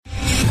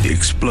The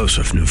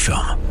explosive new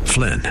film,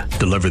 Flynn,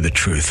 deliver the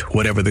truth,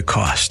 whatever the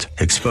cost,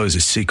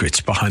 exposes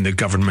secrets behind the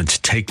government's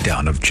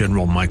takedown of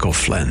General Michael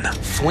Flynn.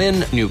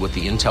 Flynn knew what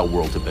the intel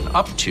world had been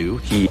up to.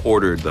 He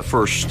ordered the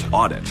first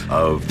audit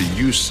of the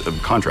use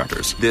of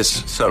contractors.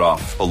 This set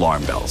off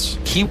alarm bells.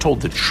 He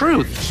told the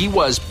truth. He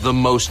was the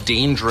most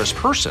dangerous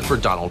person for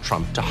Donald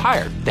Trump to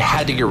hire. They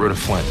had to get rid of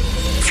Flynn.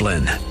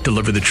 Flynn,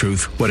 deliver the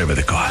truth, whatever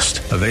the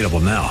cost. Available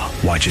now.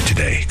 Watch it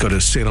today. Go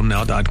to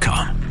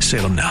salemnow.com.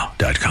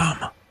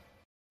 salemnow.com.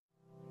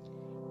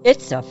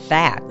 It's a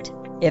fact.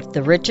 If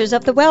the riches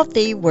of the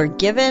wealthy were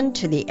given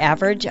to the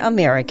average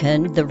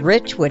American, the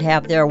rich would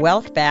have their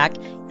wealth back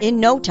in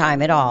no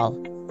time at all.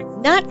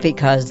 Not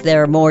because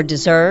they're more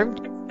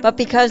deserved, but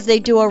because they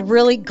do a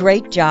really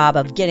great job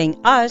of getting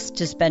us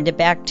to spend it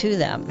back to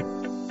them.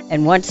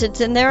 And once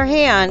it's in their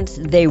hands,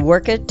 they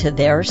work it to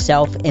their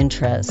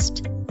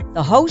self-interest.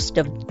 The host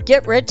of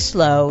Get Rich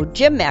Slow,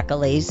 Jim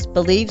McAleese,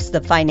 believes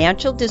the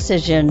financial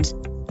decisions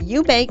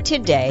you make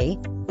today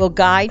will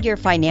guide your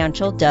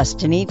financial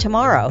destiny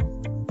tomorrow.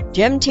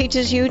 Jim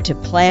teaches you to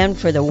plan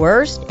for the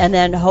worst and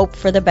then hope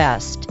for the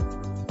best.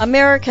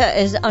 America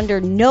is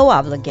under no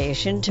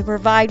obligation to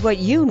provide what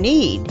you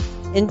need.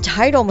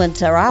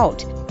 Entitlements are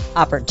out.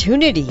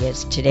 Opportunity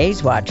is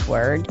today's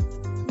watchword.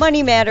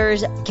 Money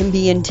matters can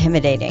be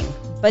intimidating,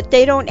 but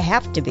they don't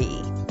have to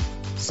be.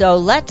 So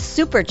let's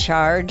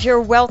supercharge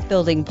your wealth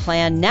building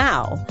plan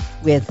now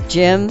with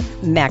Jim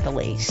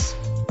McAleese.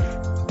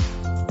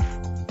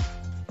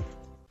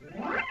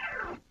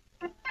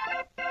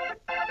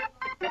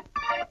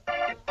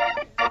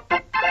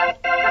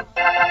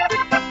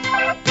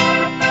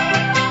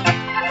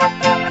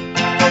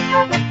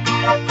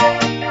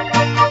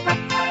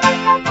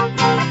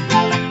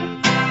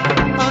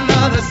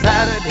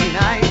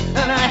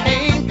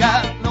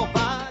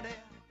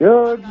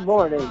 Good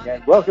morning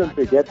and welcome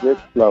to Get Rich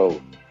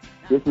Slow.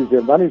 This is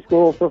your money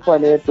school for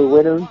financial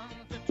winners.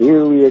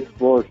 Here we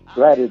explore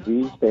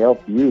strategies to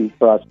help you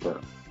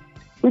prosper.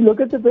 We look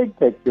at the big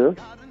picture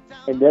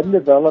and then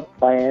develop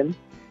plans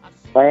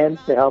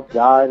to help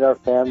guide our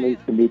families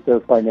to meet their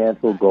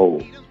financial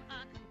goals.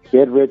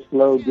 Get Rich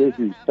Slow gives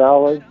you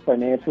solid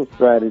financial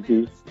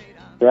strategies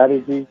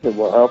that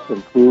will help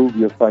improve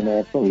your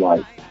financial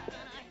life.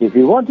 If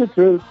you want the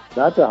truth,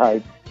 not the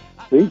hype,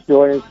 please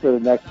join us for the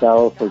next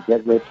hour for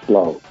Get Rich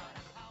Slow.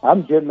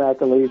 I'm Jim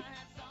McAleese,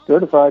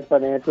 certified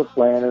financial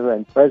planner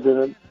and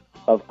president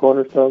of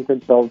Cornerstone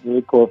Consulting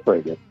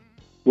Incorporated.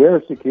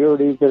 Where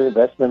securities and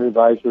investment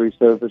advisory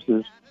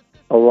services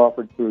are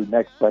offered through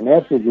Next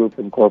Financial Group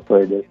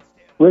Incorporated,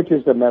 which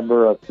is a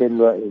member of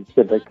FINRA and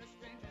CIVIC,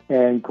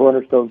 and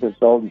Cornerstone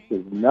Consultants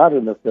is not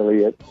an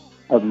affiliate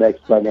of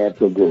Next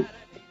Financial Group.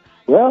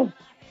 Well,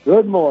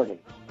 good morning.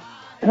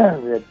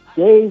 The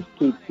days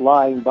keep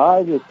flying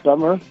by this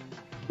summer.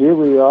 Here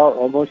we are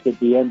almost at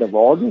the end of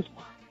August.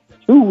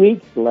 2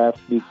 weeks left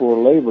before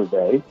Labor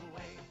Day.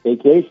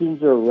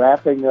 Vacations are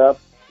wrapping up.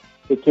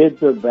 The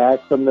kids are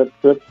back from the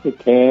trips to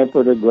camp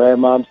or to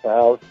grandma's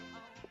house.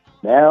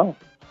 Now,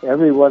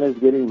 everyone is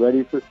getting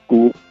ready for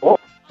school. Or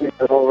they're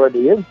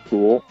already in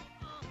school,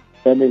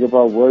 depending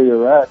upon where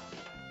you're at.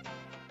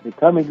 The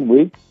coming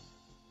week,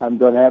 I'm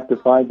going to have to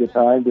find the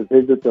time to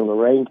visit the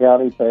Lorain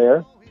County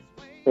Fair.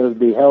 It'll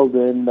be held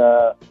in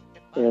the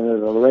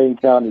Lorain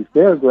County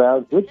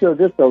Fairgrounds, which are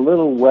just a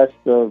little west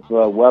of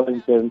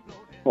Wellington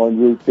on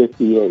Route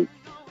 58.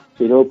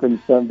 It opens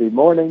Sunday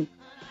morning,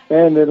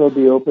 and it'll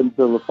be open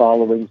till the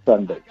following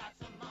Sunday.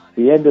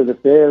 The end of the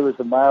fair is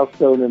a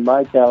milestone in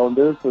my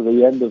calendar for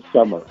the end of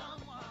summer.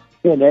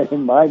 And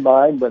in my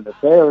mind, when the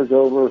fair is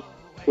over,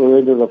 we're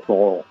into the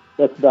fall.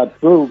 That's not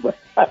true, but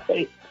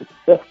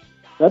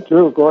not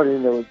true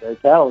according to the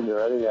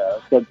calendar. I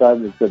think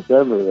sometime in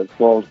September the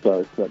fall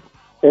starts. But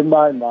in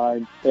my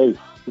mind, hey,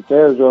 the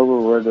fair's over,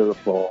 we're into the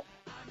fall.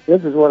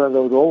 This is one of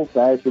those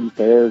old-fashioned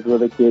fairs where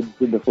the kids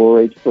in the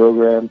 4-H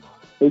program,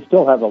 they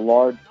still have a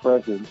large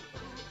presence.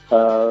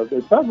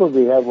 They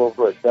probably have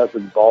over a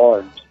dozen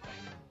barns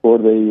for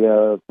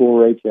the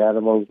 4-H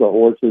animals, the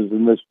horses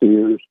and the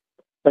steers,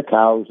 the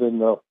cows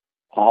and the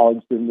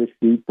hogs and the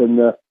sheep and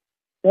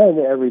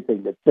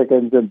everything, the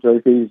chickens and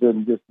turkeys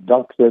and just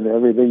ducks and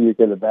everything you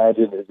can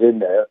imagine is in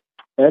there.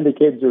 And the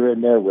kids are in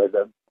there with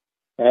them.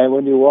 And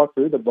when you walk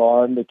through the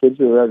barn, the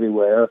kids are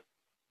everywhere.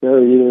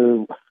 They're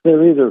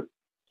either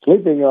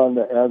sleeping on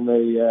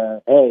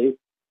the hay,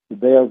 the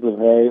bales of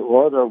hay,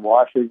 or they're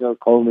washing or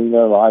combing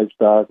their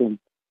livestock in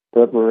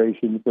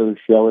preparation for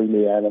showing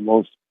the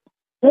animals.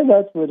 And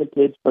that's where the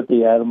kids put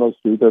the animals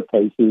through their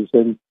paces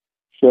and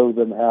show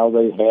them how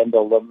they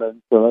handle them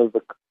in front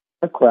of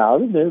the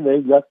crowd. And then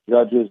they've got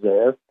judges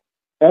there,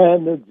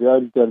 and they're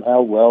judged on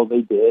how well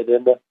they did.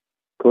 And of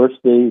course,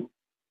 the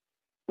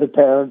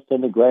parents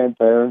and the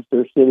grandparents,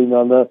 they're sitting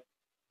on the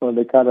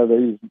kind of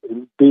these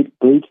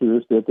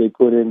bleachers that they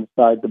put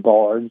inside the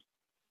barns,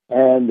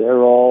 and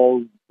they're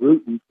all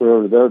rooting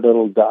for their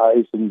little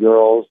guys and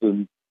girls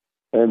and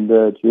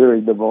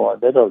cheering them on.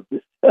 They don't.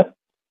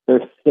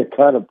 They're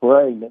kind of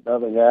praying that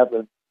nothing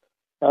happens.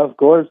 Now, of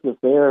course, the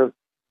fair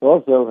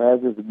also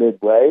has its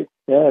midway,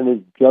 and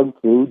it's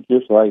junk food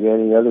just like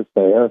any other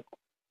fair.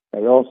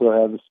 They also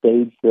have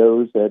stage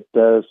shows at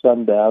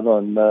sundown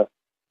on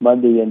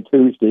Monday and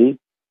Tuesday,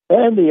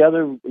 and the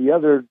other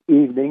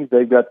evenings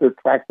they've got their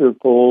tractor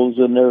pulls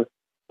and their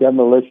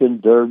demolition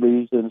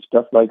derbies and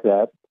stuff like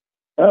that.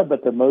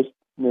 But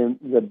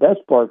the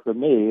best part for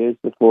me is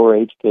the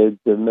 4-H kids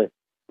and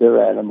their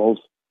animals.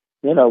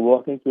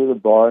 Walking through the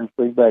barns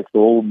brings back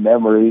old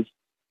memories.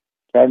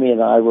 Tammy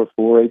and I were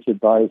 4-H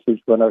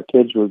advisors when our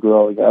kids were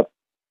growing up.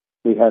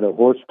 We had a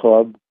horse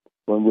club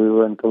when we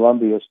were in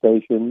Columbia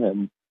Station,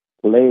 and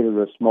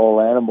later a small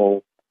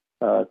animal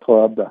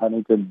club, the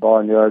Huntington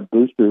Barnyard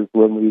Boosters,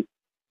 when we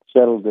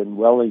settled in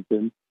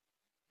Wellington.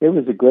 It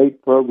was a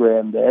great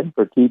program then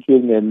for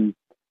teaching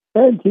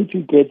and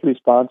teaching kids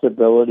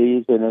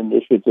responsibilities and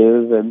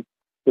initiative. And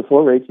the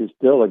 4-H is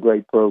still a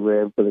great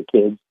program for the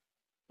kids.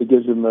 It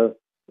gives them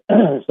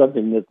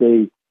something that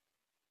they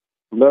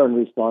learn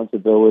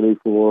responsibility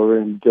for,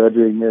 and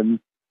judging. And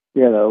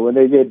when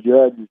they get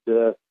judged,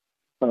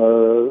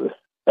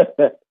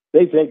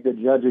 they take the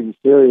judging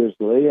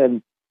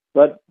seriously.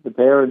 But the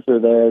parents are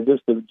there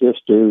just to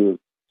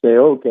say,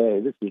 okay,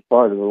 this is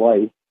part of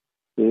life,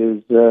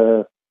 is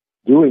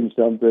doing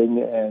something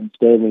and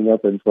standing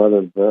up in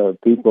front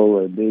of people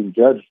and being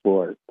judged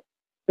for it.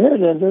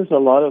 And then there's a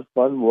lot of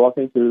fun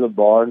walking through the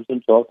barns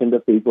and talking to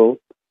people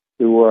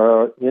who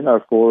were in our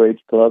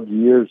 4-H club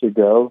years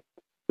ago.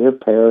 They're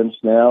parents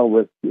now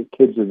with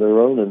kids of their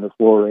own in the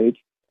 4-H.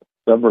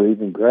 Some are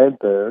even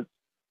grandparents.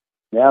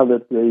 Now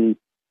that the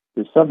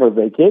summer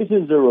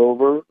vacations are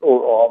over,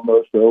 or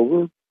almost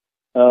over,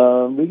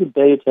 we can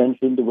pay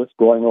attention to what's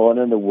going on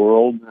in the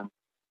world and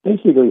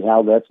basically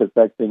how that's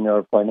affecting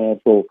our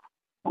financial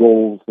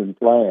goals and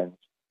plans.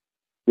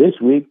 This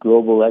week,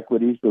 global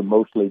equities were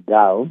mostly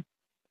down.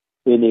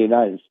 In the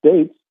United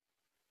States,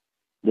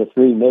 the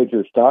 3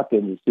 major stock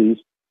indices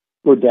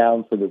were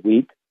down for the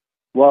week,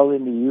 while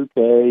in the UK,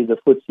 the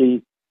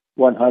FTSE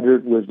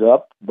 100 was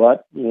up,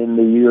 but in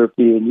the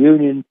European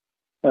Union,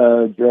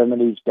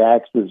 Germany's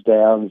DAX was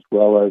down, as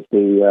well as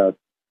the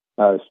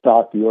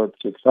Stock Europe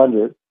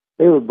 600.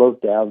 They were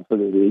both down for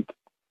the week.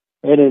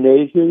 And in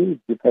Asia,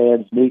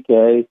 Japan's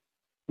Nikkei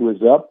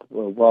was up,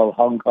 while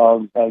Hong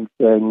Kong's Hang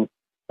Seng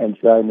and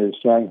China's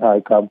Shanghai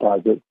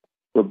Composite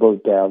were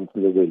both down for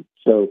the week.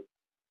 So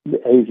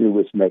Asia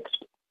was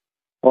mixed.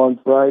 On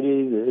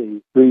Friday,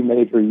 the 3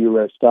 major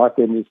U.S. stock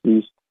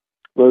indices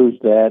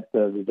closed at,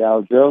 the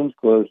Dow Jones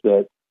closed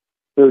at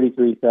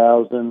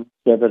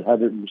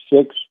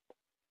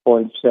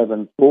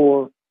 33,706.74.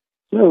 So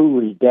it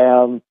was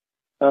down,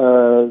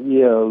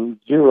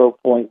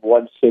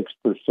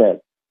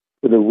 0.16%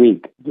 for the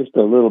week, just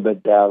a little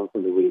bit down for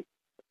the week.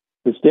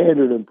 The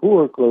Standard &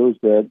 Poor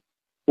closed at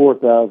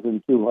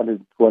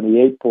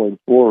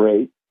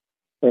 4,228.48,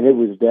 and it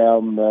was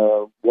down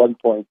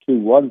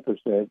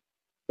 1.21%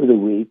 for the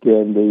week,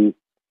 and the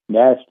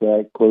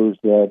NASDAQ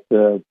closed at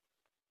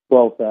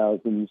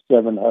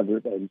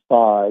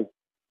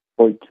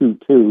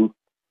 12,705.22,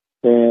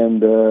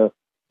 and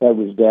that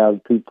was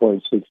down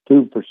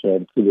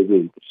 2.62% for the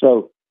week.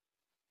 So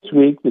this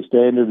week, the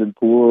Standard &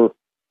 Poor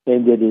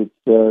ended its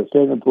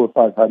Standard & Poor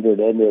 500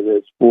 ended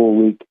its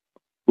 4-week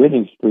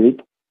winning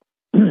streak.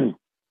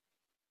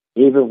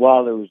 Even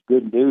while there was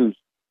good news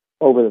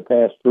over the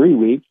past 3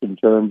 weeks in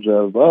terms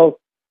of,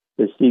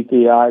 the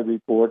CPI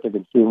report, the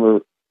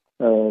Consumer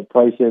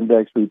Price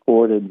Index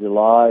report in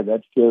July,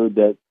 that showed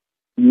that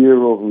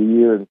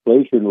year-over-year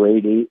inflation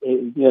rate,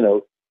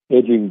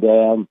 edging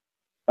down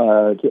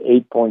to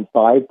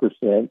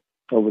 8.5%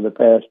 over the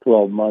past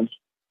 12 months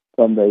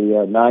from the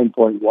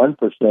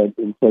 9.1%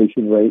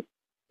 inflation rate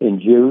in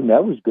June.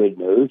 That was good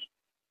news.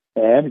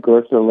 And, of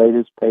course, the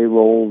latest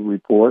payroll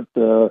report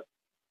that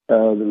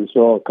we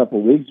saw a couple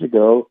of weeks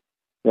ago,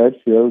 that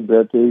showed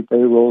that the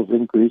payrolls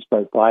increased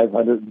by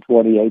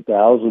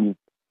 528,000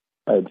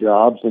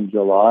 jobs in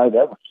July.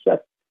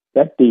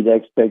 That beat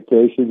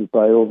expectations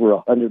by over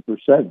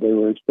 100%. They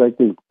were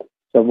expecting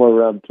somewhere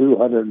around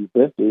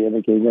 250, and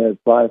it came in at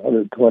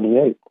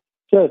 528.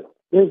 So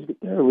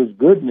there was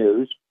good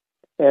news,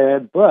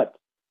 but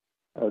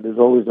there's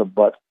always a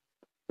but.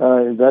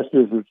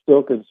 Investors were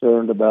still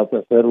concerned about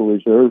the Federal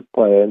Reserve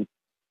plan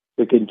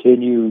to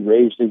continue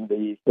raising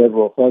the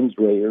federal funds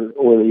rate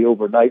or the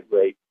overnight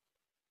rate.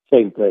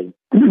 Same thing.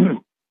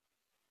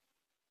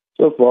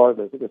 So far,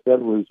 the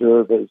Federal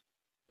Reserve has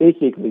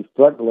basically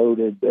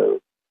front-loaded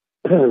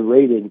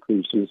rate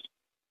increases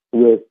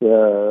with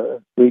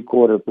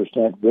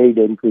 0.75% rate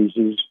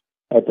increases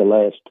at the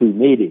last 2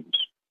 meetings.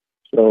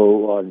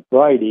 So on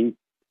Friday,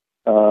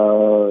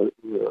 the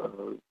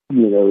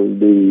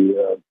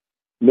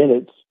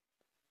minutes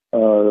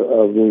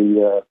of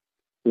the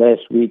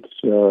last week's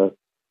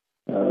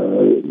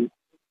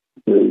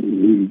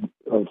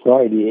on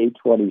Friday,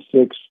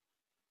 8/26,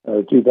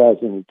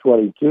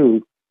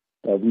 2022.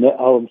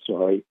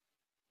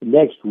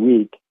 Next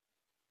week,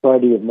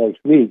 Friday of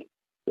next week,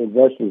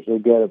 investors will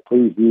get a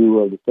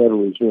preview of the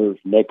Federal Reserve's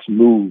next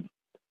move.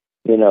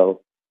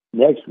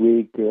 Next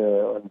week,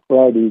 on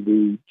Friday,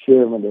 the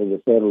chairman of the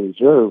Federal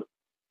Reserve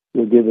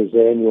will give his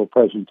annual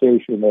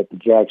presentation at the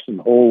Jackson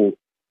Hole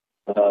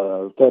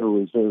Federal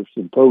Reserve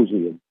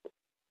Symposium.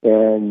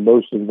 And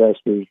most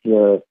investors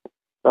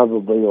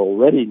probably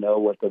already know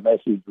what the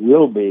message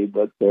will be,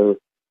 but they're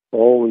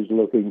always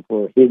looking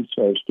for hints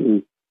as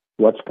to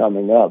what's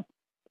coming up.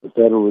 The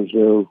Federal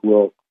Reserve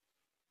will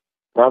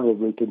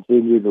probably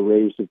continue to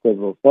raise the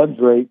federal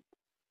funds rate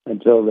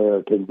until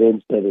they're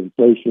convinced that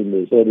inflation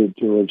is headed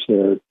towards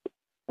their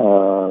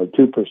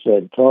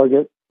 2%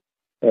 target.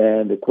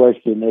 And the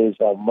question is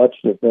how much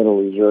the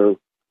Federal Reserve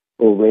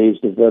will raise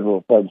the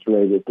federal funds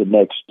rate at the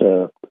next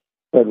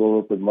Federal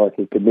Open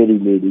Market Committee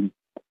meeting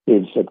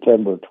in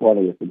September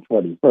 20th and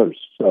 21st.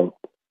 So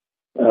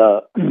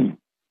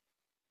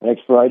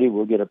next Friday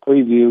we'll get a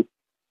preview.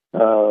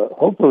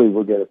 Hopefully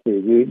we'll get a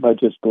preview. He might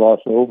just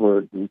gloss over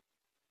it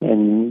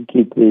and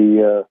keep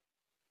his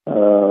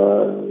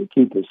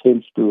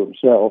hints to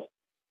himself.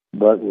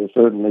 But we'll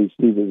certainly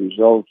see the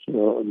results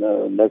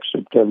next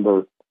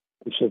September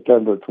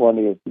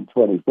 20th and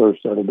 21st.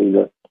 That'll be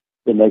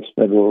the next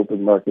Federal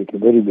Open Market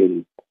Committee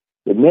meeting.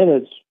 The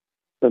minutes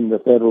from the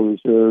Federal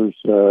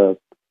Reserve's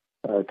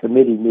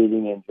committee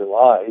meeting in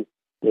July,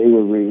 they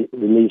were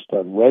released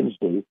on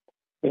Wednesday,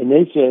 and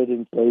they said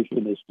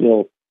inflation is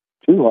still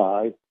too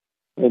high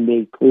and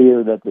made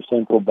clear that the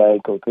central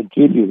bank will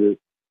continue to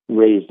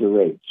raise the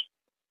rates.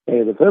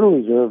 And the Federal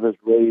Reserve has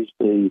raised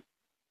the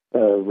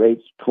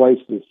rates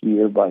twice this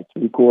year by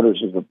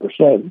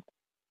 0.75%,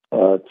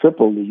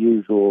 triple the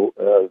usual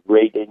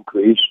rate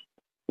increase,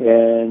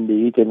 and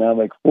the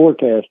economic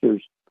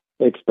forecasters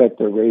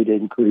expect a rate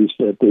increase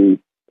at the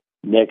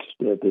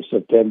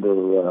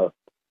September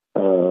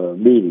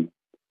meeting.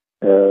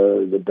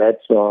 The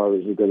bets are,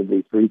 is it going to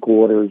be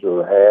 0.75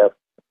 or half?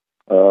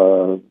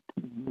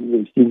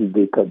 They seem to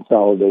be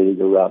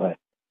consolidating around a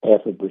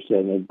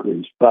 0.5%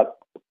 increase, but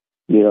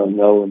you don't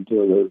know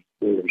until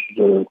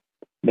there's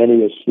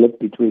many a slip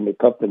between the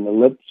cup and the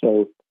lip,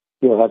 so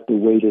you'll have to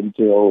wait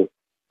until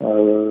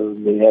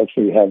they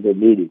actually have their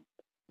meeting.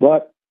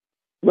 But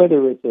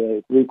whether it's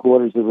a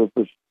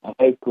 0.75%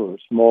 hike or a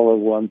smaller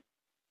one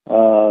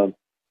will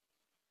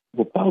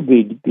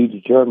probably be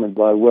determined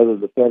by whether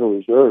the Federal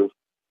Reserve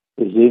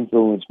is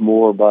influenced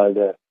more by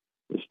the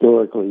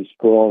historically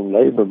strong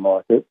labor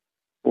market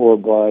or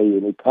by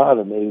an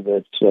economy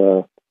that's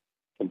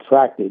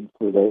contracted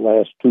for the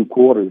last 2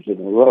 quarters in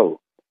a row,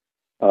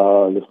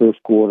 the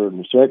first quarter and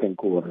the second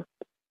quarter.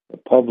 The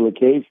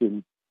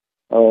publication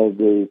of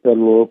the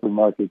Federal Open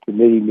Market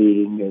Committee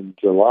meeting in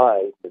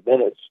July, the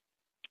minutes,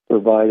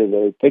 provided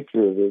a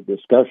picture of the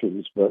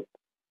discussions, but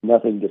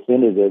nothing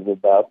definitive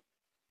about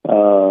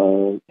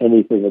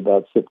anything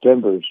about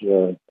September's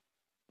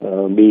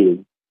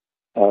meeting.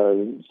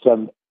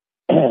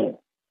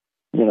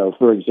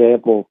 For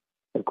example,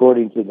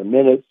 according to the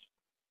minutes,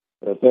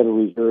 Federal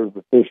Reserve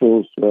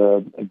officials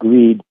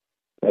agreed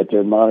at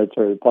their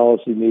monetary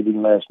policy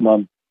meeting last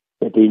month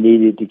that they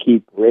needed to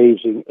keep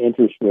raising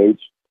interest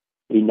rates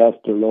enough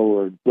to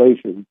lower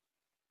inflation,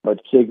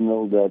 but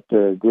signaled that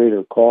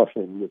greater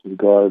caution with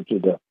regard to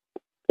the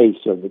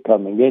pace of the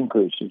coming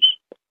increases.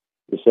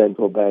 The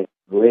central bank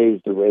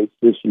raised the rates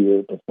this year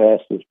at the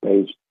fastest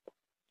pace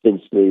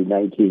since the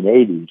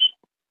 1980s,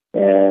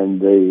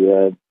 and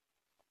the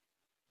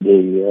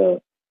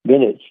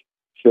minutes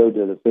showed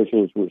that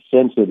officials were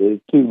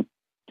sensitive to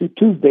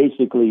two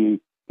basically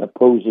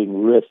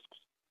opposing risks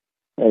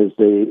as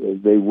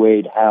they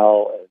weighed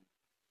how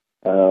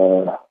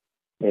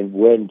and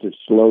when to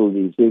slow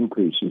these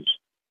increases.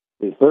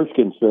 The first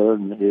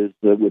concern is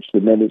that, which the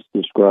minutes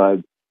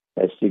described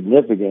as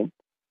significant,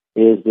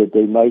 is that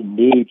they might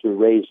need to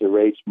raise the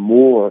rates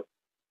more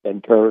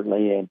than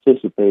currently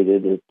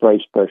anticipated if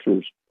price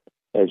pressures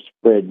have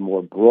spread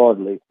more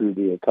broadly through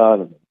the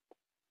economy.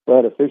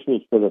 But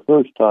officials for the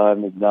first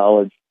time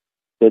acknowledged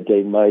that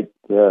they may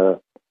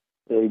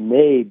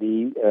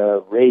be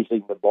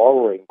raising the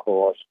borrowing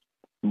cost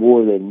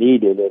more than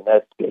needed, and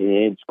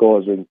it's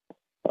causing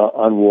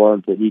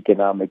unwarranted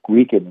economic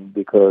weakening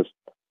because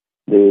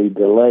the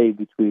delay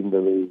between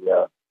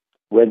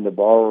when the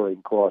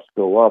borrowing costs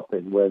go up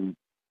and when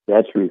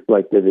that's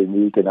reflected in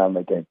the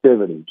economic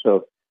activity.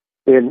 So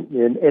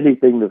in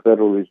anything the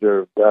Federal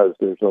Reserve does,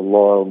 there's a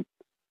long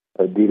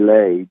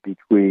delay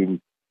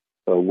between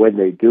when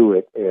they do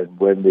it and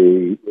when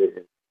the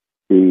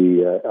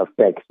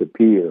effects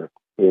appear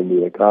in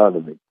the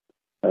economy.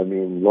 I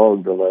mean,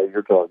 long delay,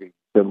 you're talking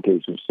in some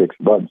cases 6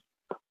 months.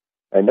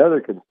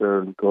 Another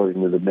concern,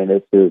 according to the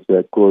minutes, is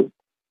that, quote,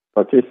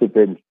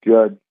 participants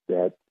judge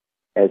that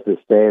as the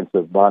stance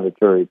of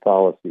monetary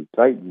policy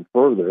tightened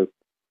further,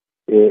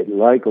 it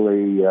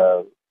likely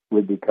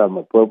would become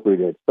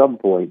appropriate at some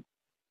point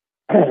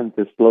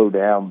to slow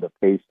down the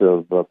pace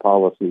of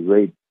policy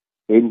rate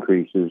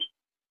increases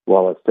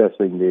while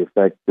assessing the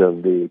effect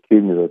of the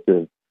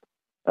cumulative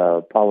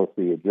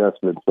policy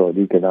adjustments on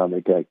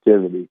economic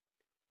activity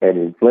and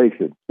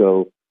inflation.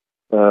 So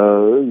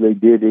they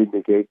did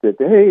indicate that,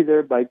 hey,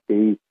 there might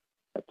be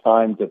a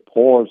time to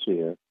pause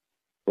here,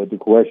 but the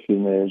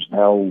question is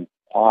how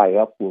high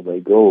up will they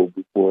go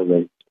before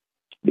they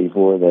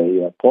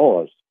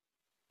pause?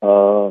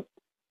 The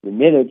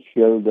minutes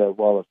showed that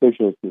while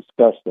officials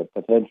discussed a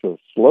potential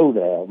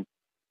slowdown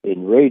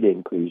in rate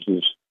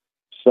increases,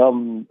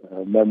 some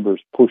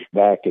members pushed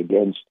back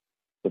against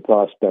the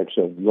prospects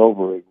of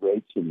lowering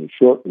rates in the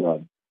short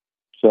run.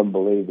 Some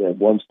believe that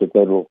once the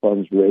federal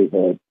funds rate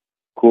had,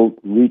 quote,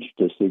 reached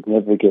a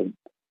significant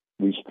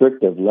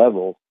restrictive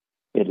level,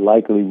 it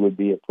likely would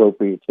be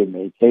appropriate to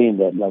maintain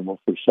that level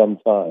for some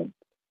time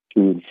to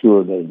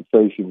ensure that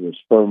inflation was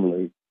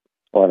firmly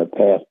on a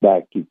path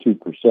back to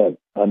 2%,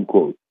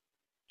 unquote.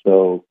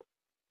 So,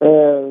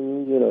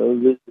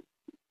 the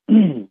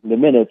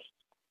minutes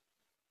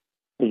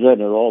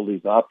presented all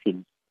these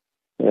options,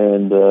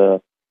 and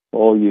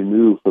all you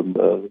knew from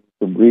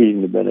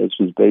reading the minutes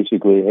was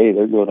basically, hey,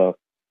 they're going to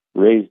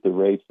raise the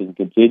rates and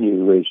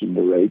continue raising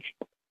the rates.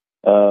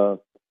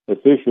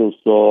 Officials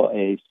saw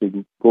a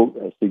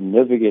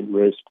significant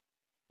risk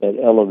that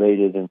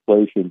elevated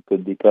inflation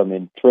could become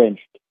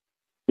entrenched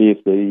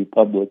if the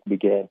public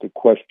began to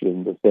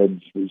question the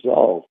Fed's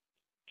resolve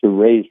to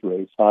raise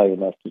rates high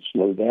enough to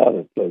slow down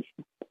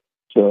inflation.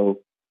 So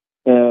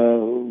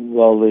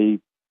while the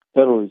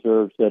Federal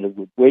Reserve said it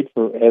would wait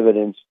for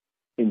evidence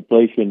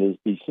inflation is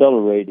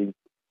decelerating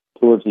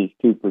towards its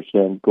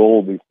 2%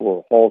 goal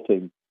before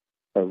halting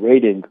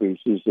rate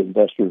increases,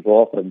 investors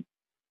often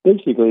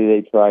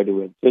they try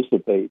to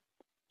anticipate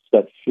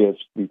such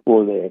shifts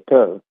before they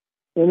occur.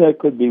 And that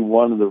could be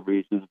one of the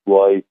reasons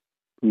why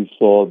you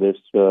saw this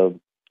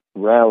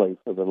rally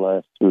for the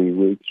last 3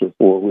 weeks or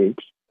 4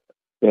 weeks.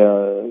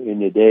 In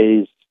the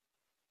days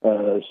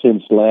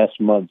since last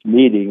month's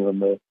meeting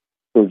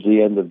towards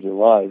the end of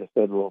July, the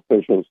Federal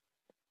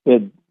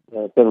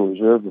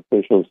Reserve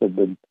officials have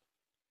been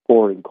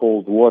pouring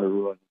cold water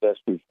on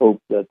investors'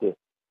 hope that the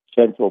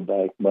central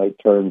bank might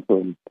turn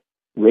from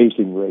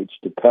raising rates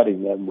to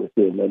cutting them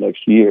within the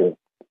next year.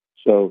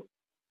 So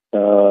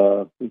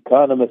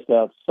economists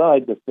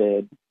outside the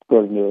Fed,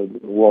 according to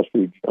the Wall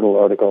Street Journal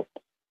article,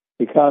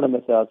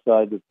 economists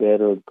outside the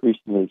Fed are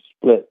increasingly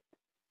split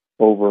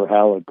over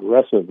how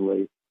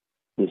aggressively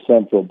the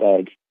central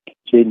banks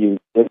continue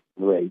lifting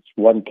rates.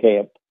 One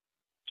camp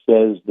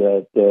says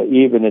that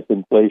even if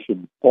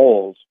inflation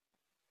falls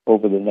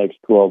over the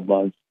next 12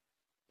 months,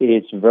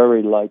 it's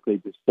very likely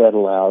to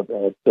settle out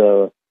at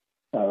 4%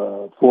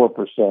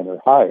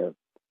 or higher,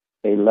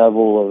 a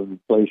level of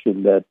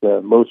inflation that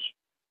most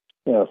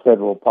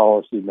federal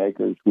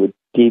policymakers would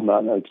deem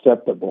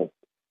unacceptable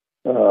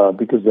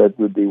because that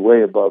would be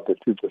way above the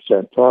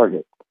 2%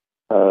 target.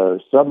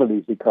 Some of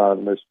these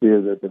economists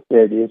fear that the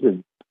Fed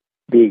isn't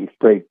being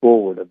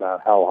straightforward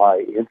about how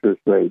high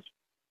interest rates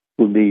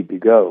will need to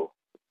go.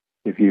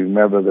 If you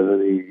remember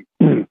the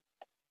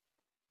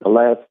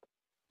last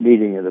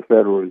meeting of the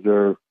Federal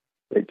Reserve,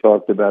 they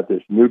talked about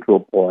this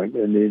neutral point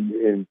and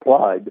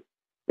implied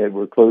that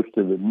we're close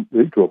to the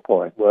neutral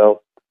point.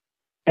 Well,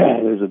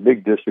 there's a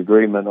big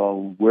disagreement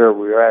on where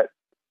we're at.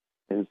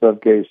 In some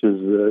cases,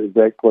 is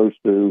that close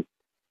to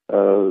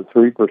 3%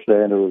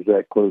 or is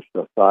that close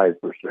to 5%?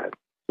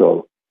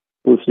 So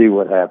we'll see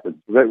what happens.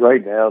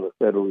 Right now, the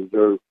Federal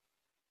Reserve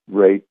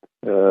rate,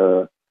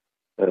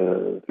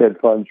 Fed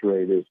funds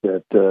rate is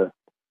at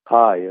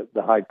high.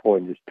 The high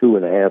point is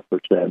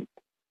 2.5%.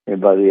 And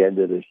by the end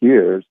of this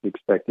year, it's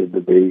expected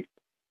to be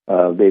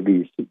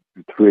maybe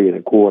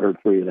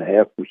 3.25%,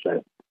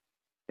 3.5%.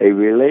 A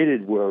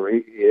related worry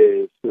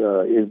is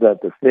that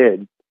the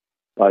Fed,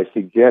 by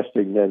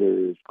suggesting that it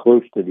is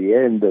close to the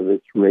end of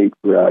its rate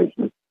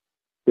rises,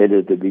 that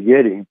at the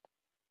beginning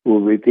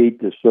will repeat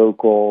the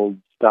so-called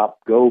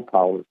stop-go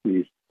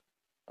policies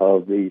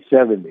of the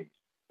 1970s.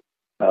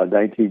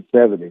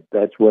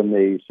 That's when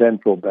the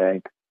central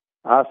bank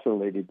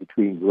oscillated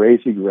between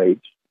raising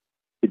rates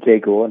to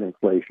take on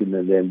inflation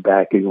and then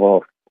backing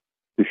off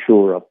to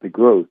shore up the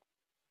growth.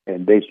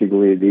 And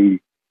basically, the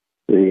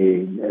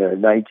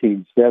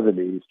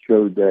 1970s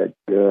showed that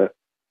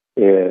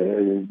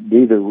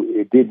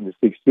it didn't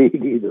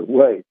succeed either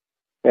way.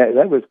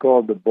 That was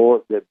called the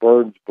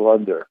Burns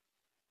blunder.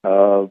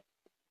 In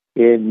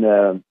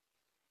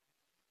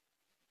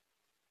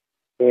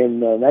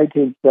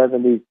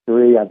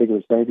 1973, I think it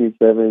was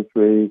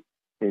 1973,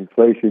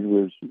 inflation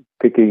was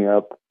picking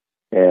up,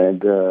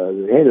 and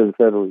the head of the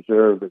Federal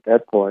Reserve at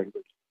that point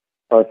was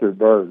Arthur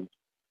Burns,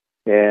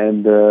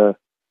 and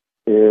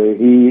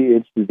he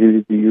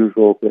instituted the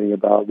usual thing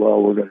about,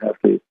 well, we're going to have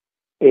to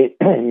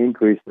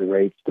increase the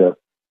rates to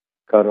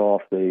cut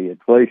off the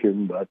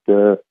inflation, but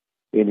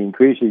in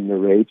increasing the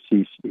rates,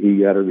 he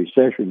got a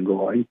recession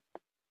going,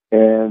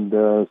 and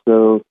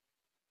so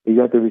he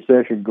got the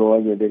recession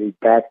going, and then he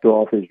backed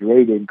off his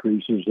rate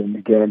increases and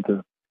began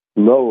to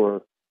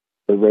lower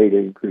the rate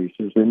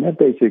increases, and that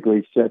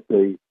basically set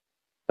the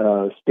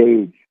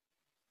stage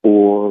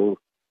for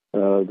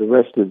the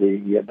rest of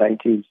the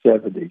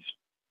 1970s,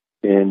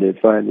 and it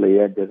finally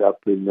ended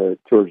up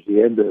towards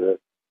the end of the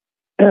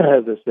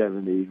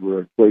 70s, where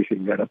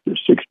inflation got up to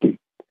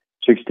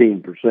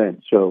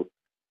 16%. So,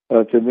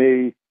 to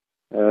me,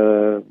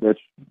 that's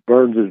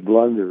Burns's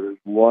blunder is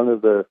one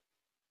of the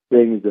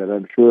things that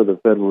I'm sure the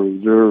Federal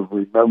Reserve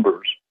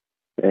remembers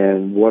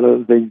And one of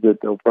the things that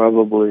they'll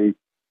probably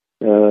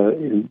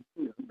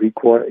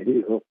require,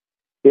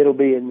 it'll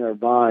be in their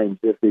minds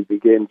if they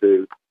begin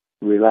to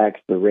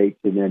relax the rates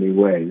in any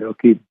way. They'll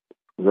keep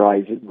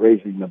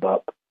raising them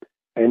up.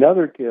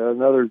 Another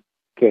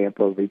camp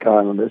of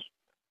economists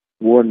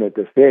warned that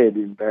the Fed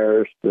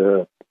embarrassed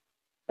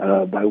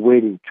by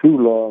waiting too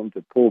long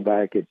to pull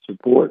back its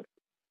support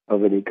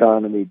of an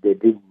economy that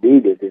didn't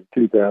need it in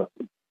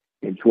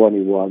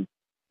 2021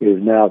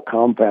 is now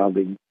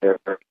compounding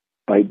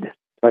by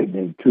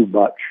tightening too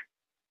much.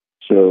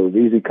 So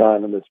these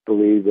economists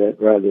believe that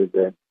rather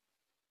than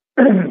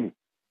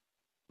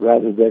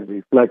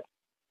reflect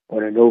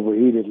on an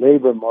overheated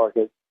labor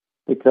market,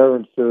 the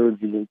current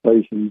surge in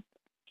inflation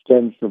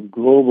stems from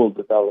global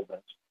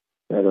developments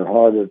that are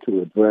harder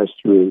to address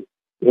through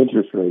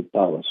interest rate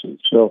policies.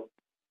 So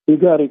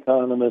you've got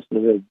economists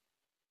that are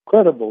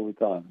credible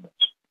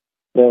economists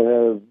that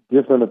have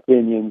different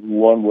opinions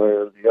one way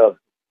or the other.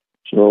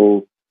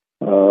 So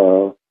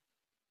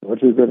what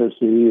you're going to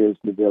see is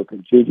that they'll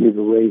continue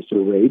to raise the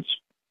rates.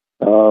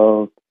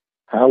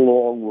 How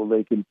long will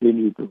they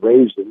continue to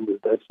raise them?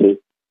 That's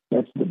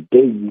the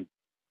big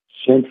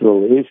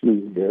central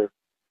issue here.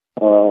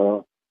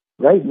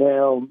 Right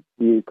now,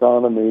 the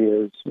economy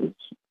is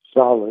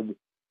solid,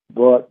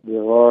 but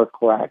there are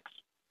cracks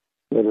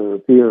that are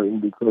appearing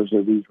because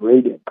of these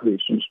rate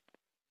increases.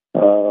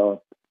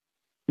 The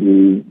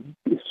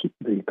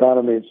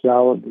economy is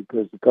solid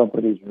because the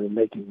companies are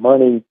making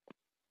money.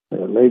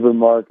 The labor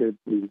market,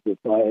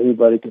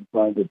 anybody can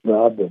find a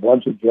job that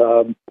wants a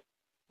job.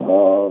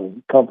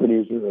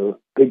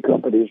 Big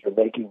companies are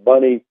making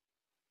money.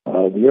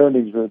 The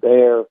earnings are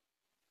there,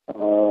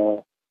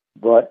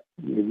 but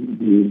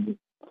the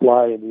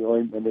fly in the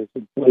ointment is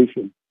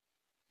inflation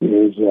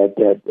is at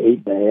that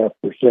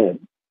 8.5%.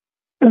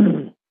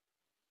 And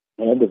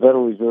the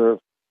Federal Reserve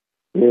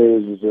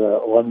is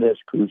on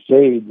this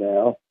crusade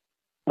now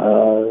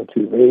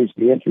to raise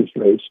the interest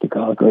rates to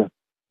conquer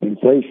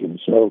inflation.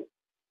 So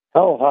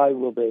how high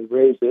will they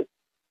raise it?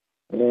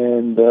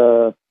 And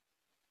they're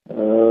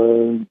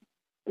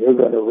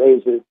going to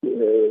raise it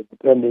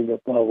depending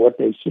upon what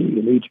they see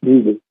in each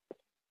meeting.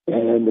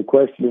 And the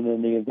question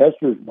in the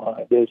investor's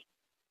mind is,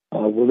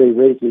 will they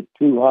raise it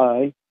too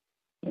high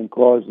and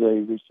cause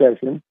a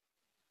recession?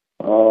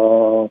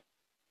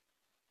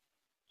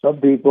 Some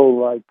people,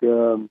 like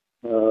one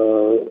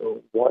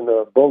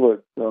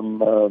Bullard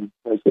from,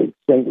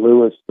 St.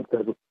 Louis,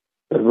 the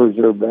Federal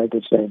Reserve Bank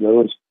of St.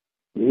 Louis,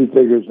 he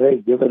figures, hey,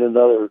 give it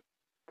another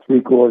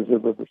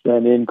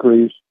 0.75%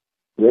 increase,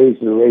 raise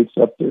the rates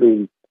up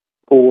to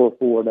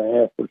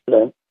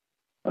 4.5%.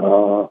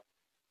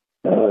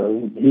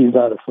 He's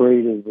not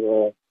afraid of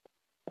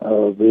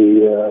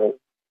the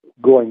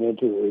going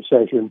into a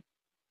recession.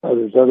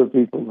 There's other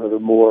people that are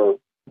more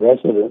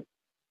reticent,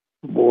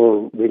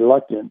 more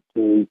reluctant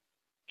to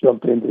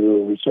jump into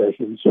a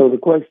recession. So the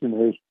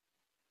question is,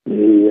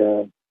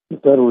 the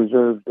Federal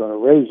Reserve is going to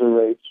raise the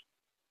rates.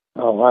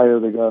 How high are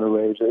they going to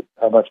raise it?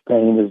 How much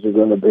pain is there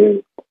going to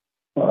be?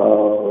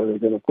 Are they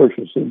going to push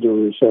us into a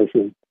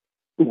recession?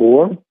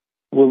 Or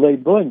will they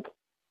blink?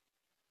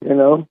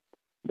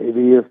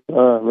 Maybe if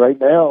right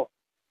now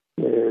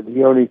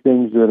the only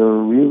things that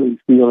are really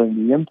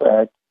feeling the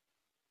impact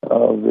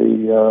of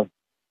the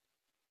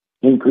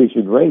increase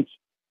in rates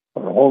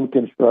are home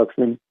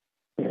construction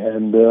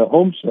and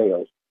home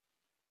sales.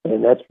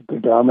 And that's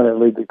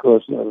predominantly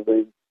because of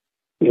the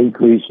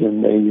increase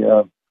in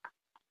the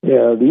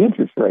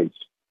interest rates.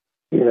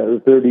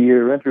 The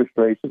 30-year interest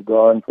rates have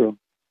gone from,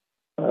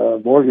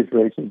 mortgage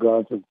rates have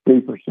gone from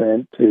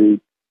 3% to,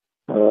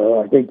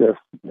 I think they're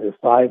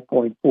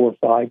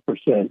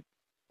 5.45%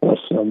 plus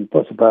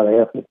about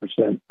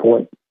 0.5%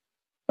 point.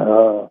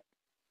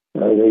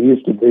 They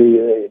used to be,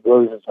 it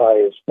goes as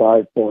high as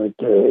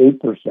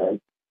 5.8%.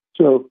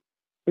 So,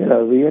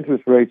 the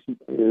interest rates,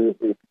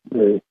 the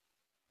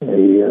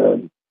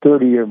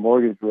 30-year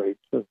mortgage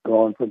rates have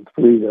gone from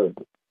 3 to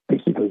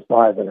basically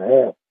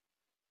 5.5.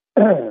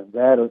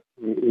 That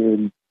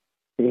in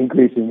the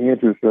increase in the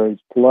interest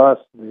rates plus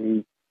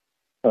the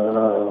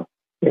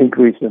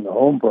increase in the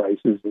home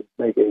prices is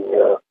making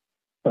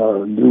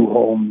new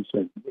homes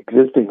and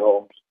existing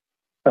homes,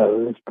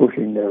 it's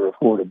pushing their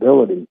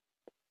affordability.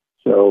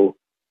 So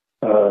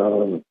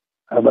how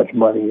much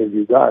money have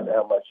you got?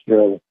 How much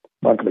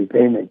monthly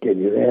payment can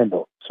you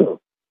handle? So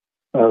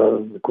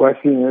the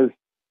question is,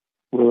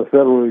 will the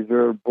Federal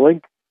Reserve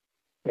blink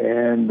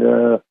and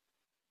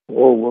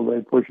or will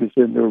they push us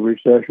into a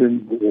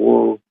recession?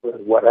 Or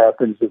what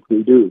happens if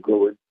we do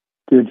go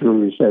into a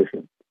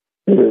recession?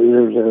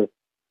 There's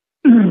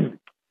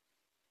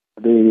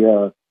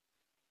the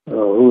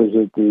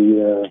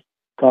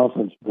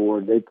conference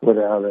board, they put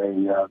out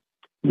a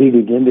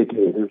leading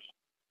indicators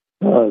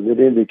that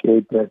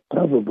indicate that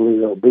probably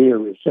there'll be a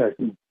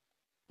recession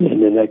in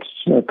the next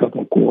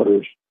couple of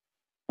quarters,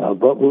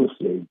 but we'll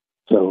see.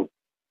 So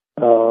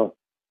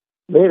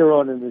later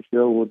on in the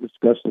show, we'll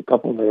discuss a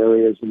couple of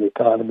areas in the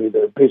economy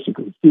that are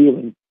basically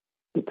feeling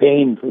the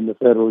pain from the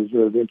Federal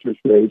Reserve interest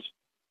rates.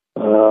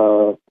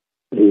 The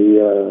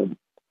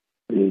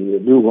the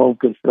new home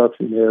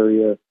construction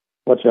area,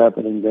 what's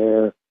happening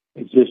there,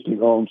 existing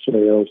home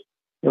sales.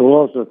 And we'll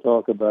also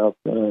talk about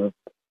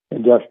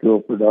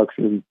industrial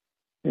production.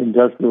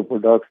 Industrial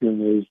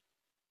production is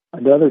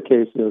another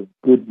case of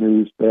good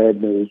news,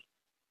 bad news,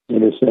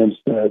 in a sense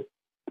that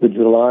the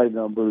July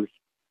numbers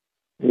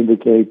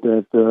indicate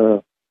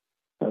that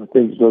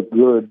things look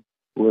good,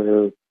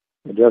 where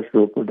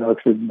industrial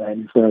production,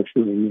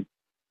 manufacturing,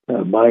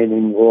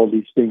 mining, all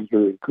these things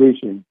are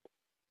increasing.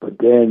 But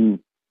then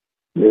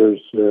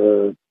there's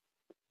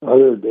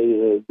other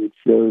data that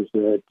shows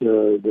that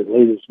the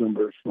latest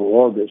numbers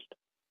for August,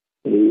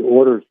 the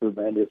orders for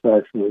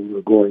manufacturing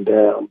were going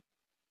down.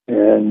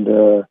 And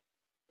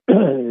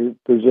it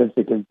presents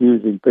a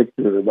confusing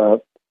picture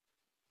about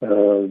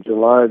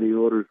July, the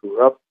orders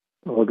were up.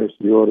 August,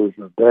 the orders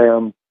were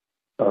down.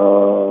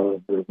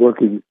 They're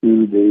working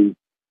through the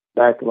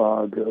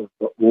backlog of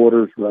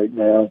orders right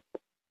now.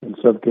 In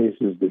some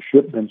cases, the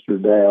shipments are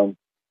down.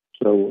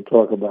 So we'll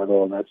talk about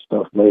all that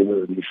stuff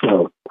later in the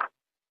show.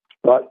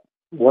 But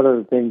one of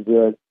the things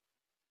that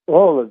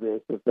all of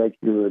this affects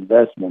your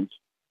investments.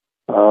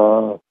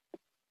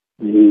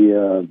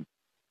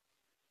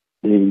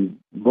 The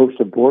most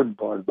important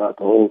part about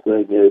the whole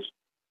thing is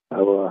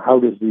how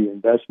does the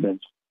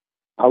investments,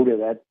 how do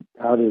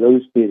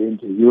those fit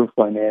into your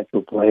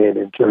financial plan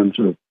in terms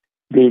of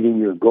meeting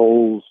your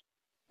goals,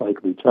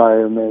 like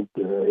retirement,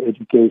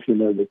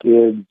 education of the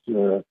kids,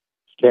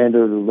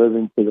 standard of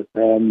living for the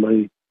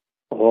family,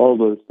 all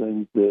those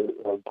things that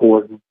are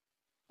important.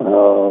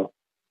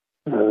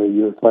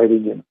 You're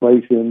fighting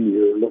inflation.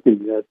 You're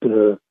looking at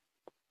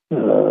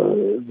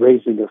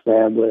raising a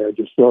family. I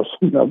just saw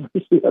some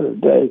numbers the other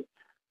day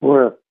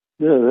where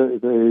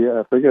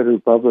I forget who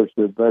published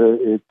it, but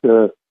it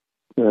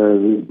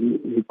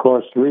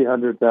costs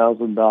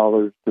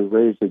 $300,000 to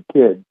raise a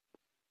kid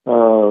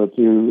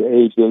to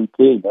age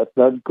 18. That's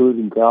not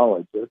including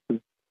college.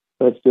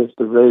 That's just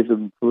to raise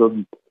them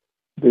from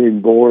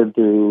being born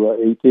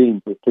to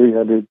 18 for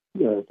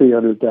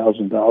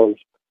 $300,000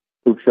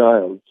 per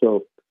child.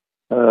 So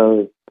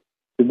to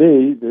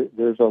me,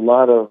 there's a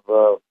lot of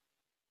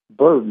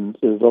burdens.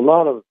 There's a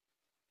lot of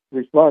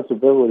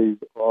responsibilities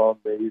on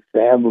the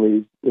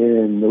families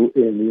in the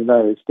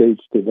United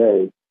States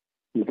today,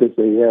 because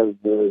they have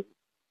the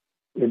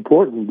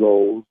important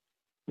goals,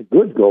 the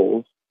good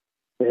goals,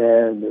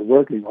 and they're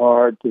working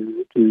hard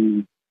to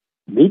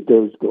meet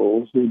those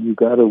goals. And you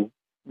got to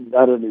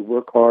not only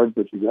work hard,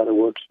 but you got to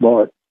work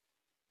smart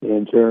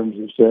in terms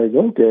of saying,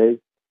 okay,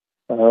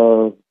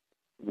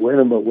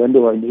 when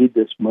do I need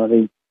this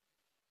money?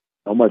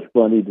 How much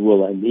money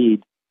will I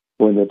need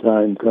when the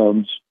time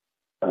comes?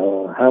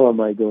 How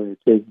am I going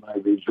to take my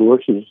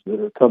resources that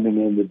are coming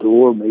in the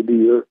door? Maybe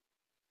you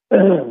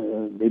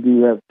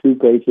have two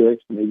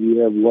paychecks, maybe you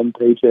have one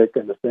paycheck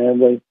in the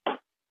family.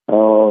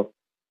 How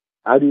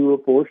do you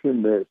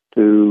apportion this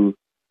to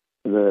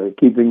the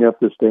keeping up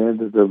the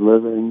standard of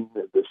living,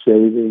 the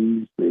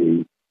savings,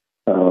 the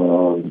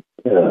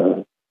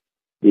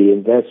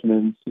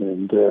investments,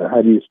 and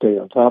how do you stay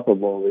on top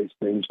of all these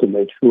things to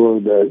make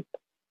sure that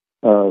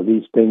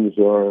these things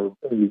are,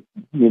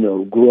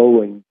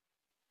 growing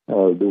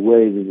the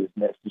way that is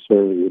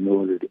necessary in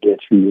order to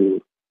get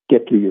to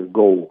your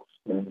goals?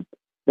 And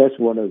that's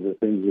one of the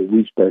things that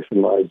we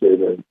specialize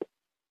in. And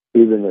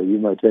even though you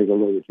might take a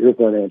look at your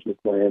financial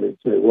plan and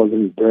say, well, this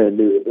is brand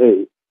new to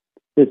me,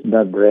 it's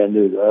not brand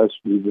new to us.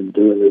 We've been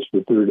doing this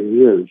for 30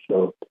 years.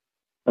 So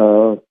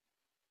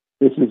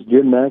this is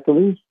Jim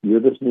McAleese.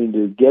 You're listening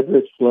to Get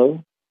Rich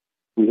Slow.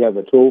 We have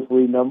a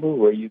toll-free number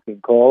where you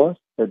can call us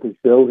at the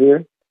show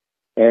here,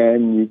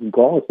 and you can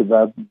call us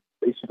about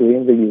basically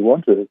anything you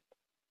want to.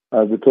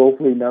 The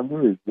toll-free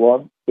number is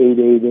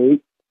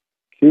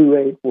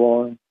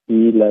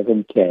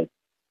 1-888-281-1110.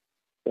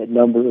 That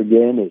number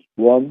again is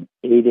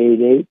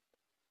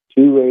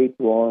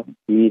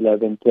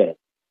 1-888-281-1110.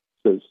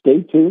 So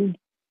stay tuned.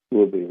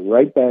 We'll be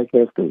right back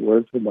after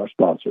word from our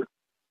sponsor.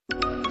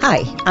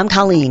 Hi, I'm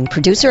Colleen,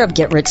 producer of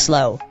Get Rich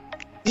Slow.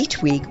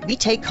 Each week, we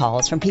take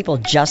calls from people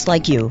just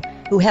like you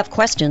who have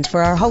questions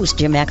for our host,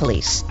 Jim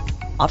McAleese.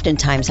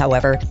 Oftentimes,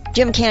 however,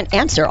 Jim can't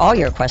answer all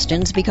your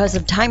questions because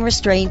of time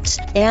restraints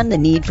and the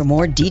need for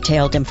more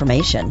detailed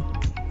information.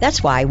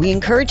 That's why we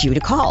encourage you to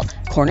call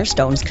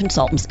Cornerstones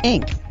Consultants,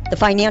 Inc., the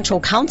financial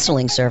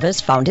counseling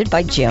service founded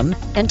by Jim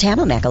and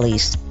Tama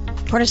McAleese.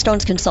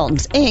 Cornerstones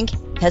Consultants,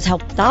 Inc. has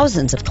helped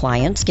thousands of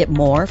clients get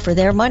more for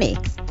their money.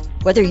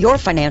 Whether your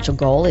financial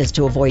goal is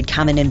to avoid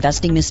common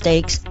investing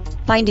mistakes,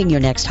 finding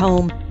your next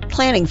home,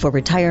 planning for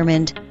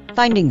retirement,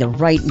 finding the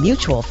right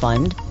mutual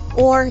fund,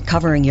 or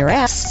covering your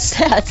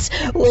assets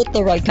with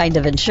the right kind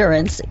of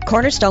insurance,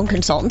 Cornerstone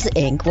Consultants,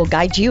 Inc. will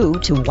guide you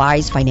to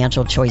wise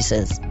financial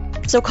choices.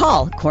 So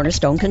call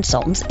Cornerstone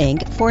Consultants,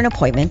 Inc. for an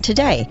appointment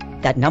today.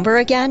 That number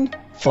again,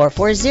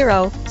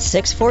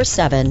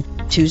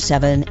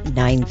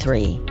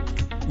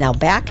 440-647-2793. Now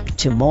back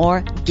to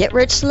more Get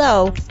Rich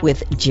Slow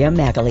with Jim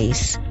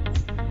McAleese.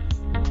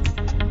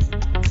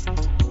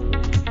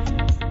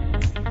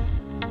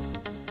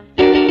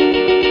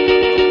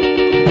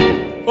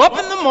 Up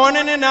in the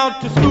morning and out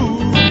to school.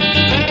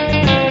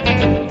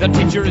 The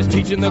teacher is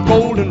teaching the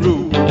golden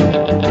rule.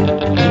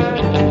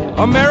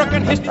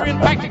 American history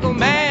and practical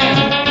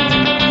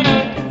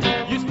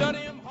math. You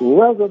study them.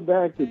 Welcome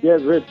back to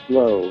Get Rich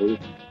Slow.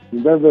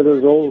 Remember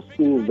those old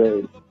school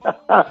days.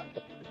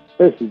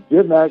 This is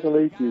Jim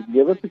McAleese. You can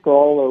give us a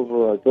call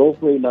over our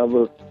toll-free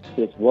number.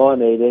 It's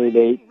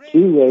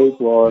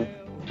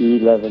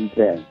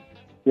 1-888-281-1110.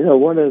 You know,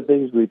 one of the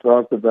things we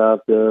talked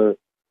about, the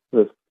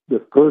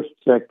first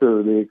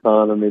sector of the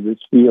economy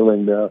that's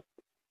feeling the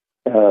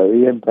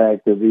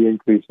impact of the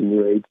increasing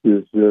rates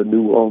is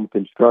new home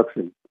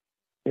construction.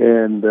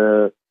 And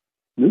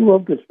new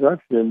home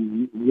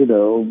construction, you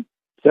know,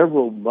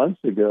 several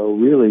months ago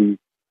really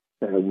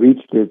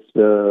reached its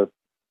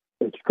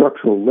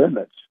structural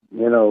limits.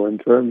 You know, in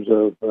terms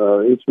of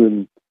it's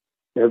been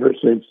ever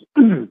since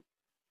the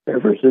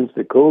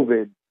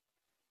COVID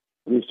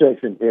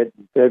recession hit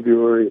in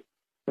February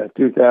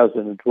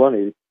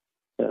 2020.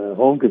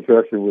 Home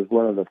construction was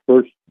one of the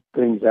first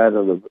things out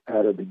of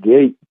the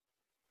gate,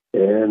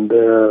 and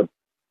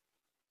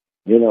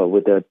you know,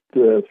 with that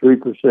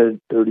 3%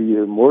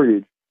 30-year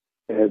mortgage,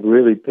 had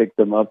really picked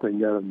them up and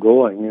got them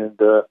going. And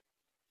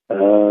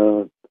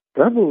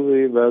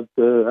probably about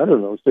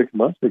 6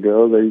 months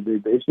ago, they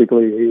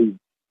basically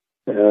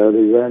they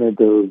ran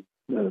into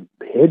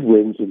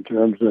headwinds in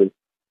terms of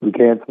we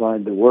can't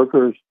find the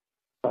workers,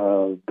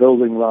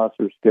 building lots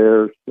are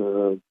scarce,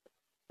 you're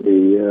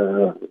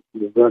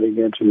running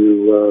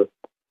into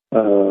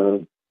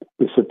the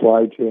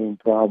supply chain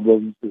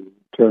problems in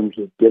terms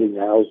of getting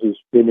houses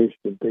finished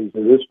and things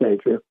of this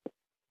nature.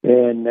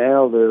 And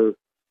now they're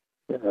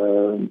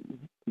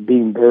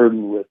being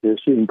burdened with this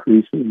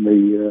increase in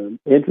the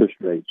interest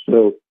rates.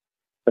 So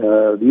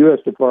the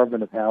U.S.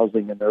 Department of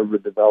Housing and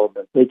Urban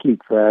Development, they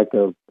keep track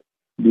of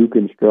new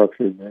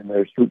construction, and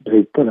they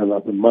put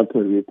up a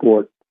monthly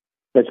report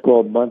that's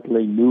called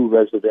Monthly New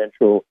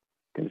Residential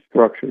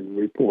Construction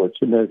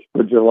Reports. And that's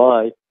for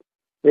July.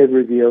 It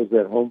reveals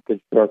that home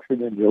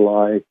construction in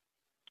July,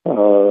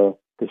 the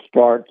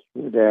starts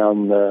were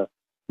down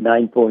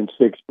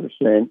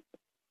 9.6%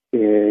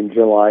 in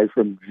July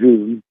from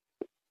June,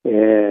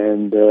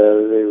 and they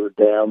were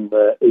down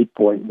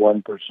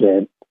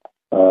 8.1%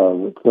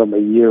 from a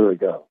year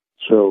ago.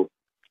 So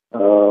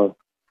what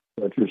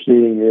you're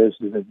seeing is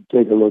that if you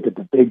take a look at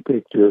the big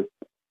picture,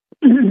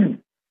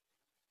 and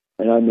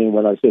I mean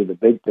when I say the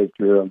big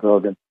picture, I'm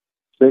talking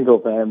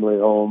single-family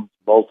homes,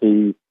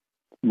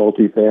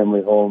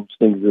 multi-family homes,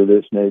 things of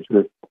this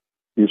nature.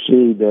 You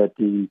see that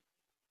the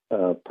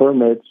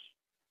permits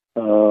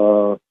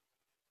for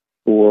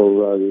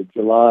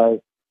July,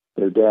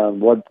 they're down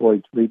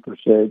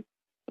 1.3%.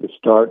 The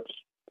starts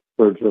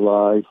for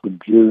July from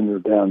June are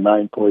down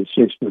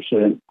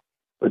 9.6%,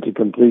 but the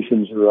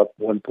completions are up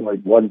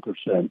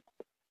 1.1%.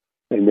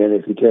 And then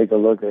if you take a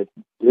look at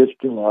this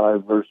July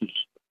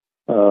versus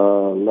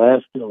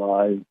last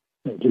July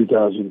in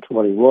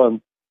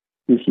 2021,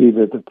 you see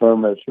that the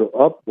permits are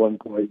up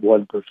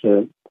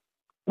 1.1%,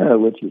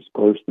 which is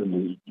close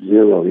to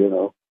zero, you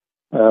know.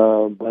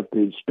 But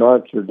the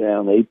starts are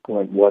down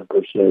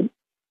 8.1%,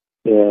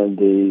 and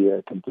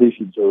the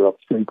completions are up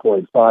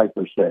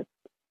 3.5%.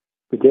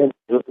 Again,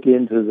 look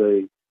into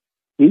the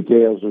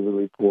details of the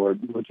report.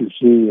 What you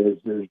see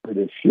is there's been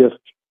a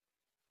shift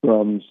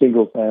from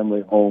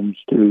single-family homes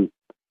to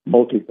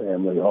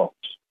multifamily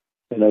homes.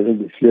 And I think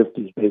the shift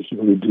is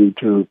basically due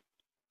to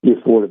the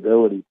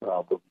affordability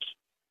problems.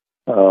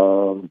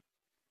 The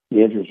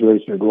interest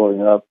rates are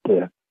going up.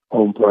 The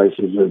home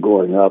prices are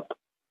going up.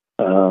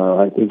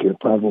 I think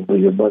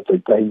probably your monthly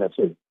payments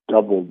have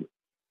doubled,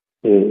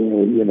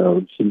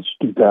 since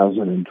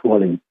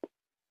 2020.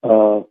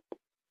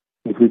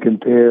 If we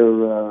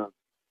compare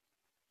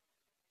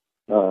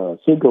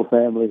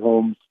single-family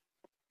homes,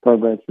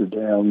 permits are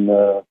down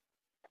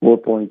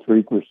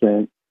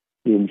 4.3%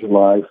 in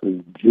July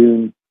from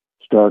June.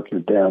 Starts are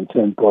down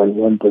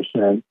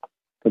 10.1%.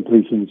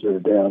 Completions are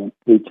down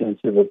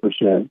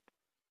 0.8%.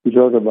 We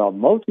talk about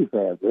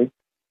multifamily,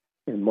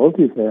 and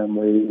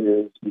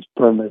multifamily these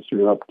permits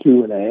are up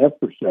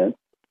 2.5%. And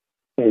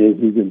if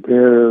you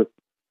compare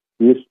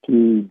this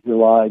to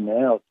July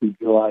now to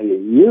July a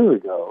year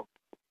ago,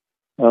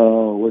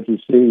 what you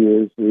see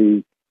is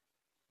the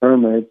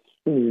permits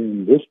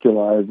in this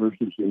July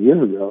versus a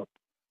year ago.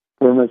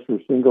 Permits for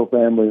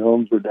single-family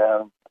homes are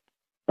down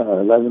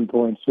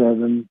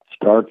 11.7.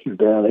 Starts are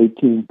down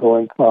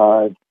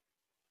 18.5.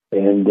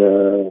 And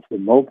for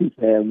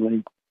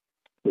multifamily,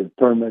 the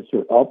permits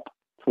are up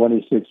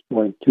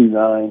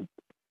 26.29%,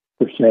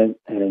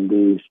 and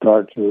the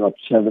starts are up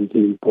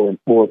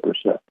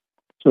 17.4%.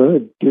 So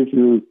that gives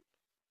you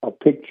a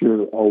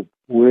picture of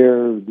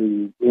where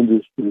the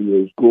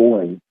industry is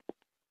going.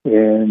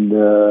 And,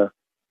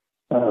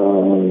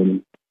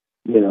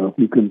 if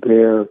you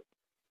compare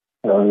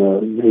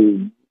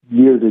the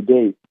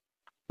year-to-date,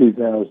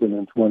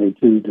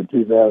 2022 to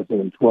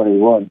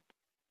 2021,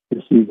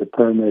 you see the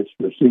permits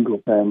for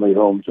single-family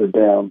homes are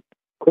down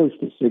close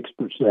to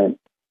 6%.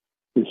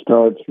 The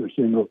starts for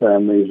single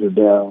families are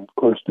down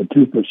close to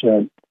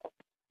 2%.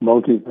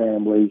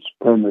 Multifamilies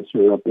permits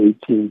are up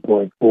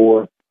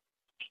 18.4%.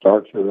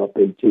 starts are up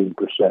 18%.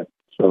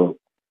 So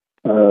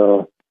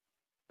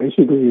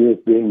basically,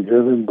 it's being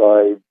driven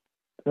by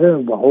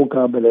a whole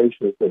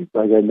combination of things.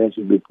 Like I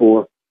mentioned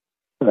before,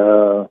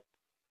 the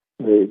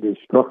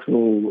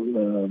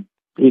structural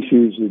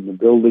issues in the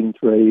building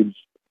trades,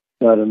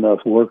 not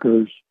enough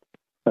workers,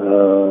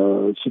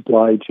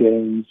 supply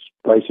chains,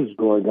 prices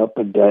going up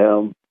and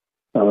down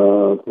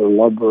for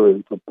lumber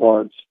and for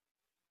parts,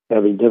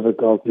 having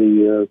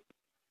difficulty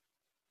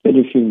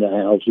finishing the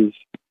houses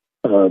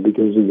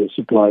because of the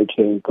supply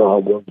chain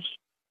problems.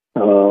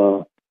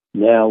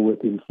 Now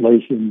with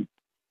inflation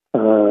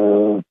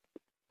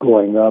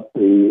going up,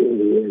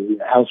 the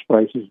house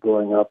prices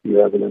going up, you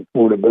have an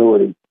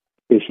affordability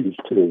issues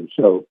too.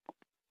 So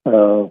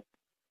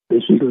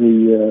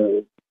basically,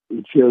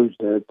 it shows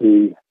that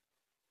the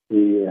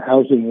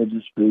housing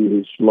industry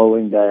is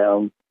slowing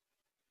down.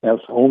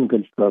 House home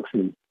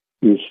construction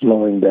is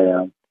slowing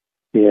down,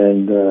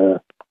 and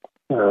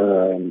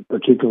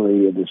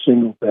particularly in the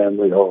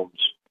single-family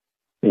homes.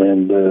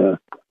 And you're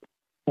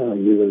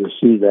going to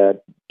see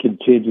that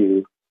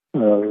continue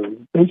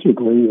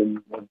basically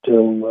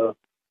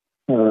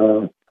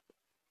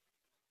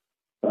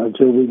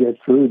until we get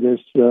through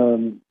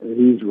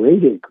these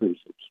rate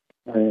increases.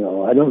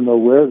 I don't know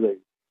where the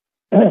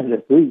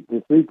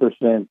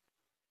 3%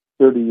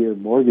 30-year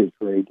mortgage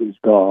rate is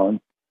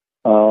gone.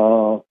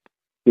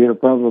 It'll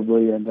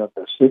probably end up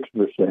at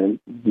 6%,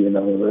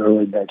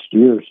 early next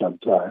year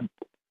sometime.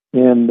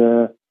 And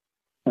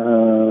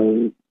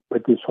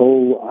but this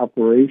whole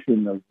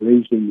operation of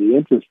raising the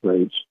interest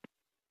rates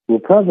will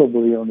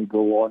probably only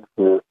go on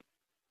for,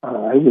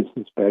 I would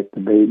suspect,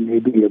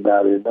 maybe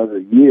about another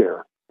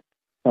year.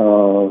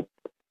 From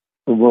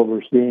what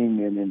we're seeing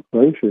in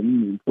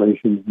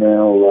inflation's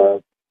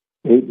now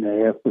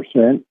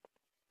 8.5%.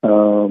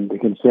 The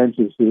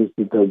consensus is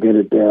that they'll get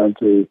it down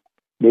to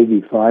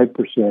maybe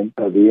 5%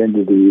 by the end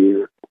of the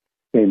year,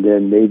 and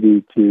then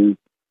maybe to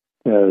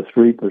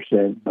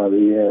 3% by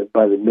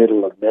the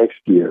middle of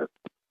next year,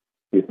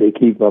 if they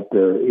keep up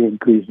their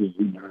increases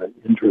in their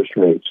interest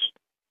rates.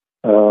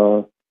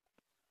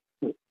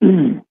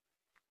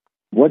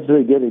 Once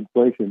they get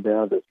inflation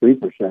down to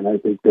 3%, I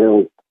think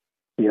the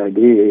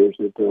idea is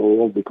that they'll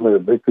all declare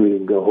victory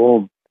and go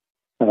home.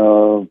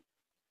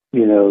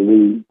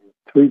 The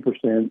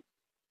 3%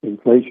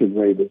 inflation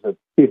rate is a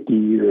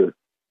 50-year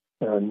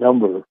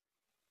number,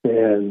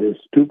 and this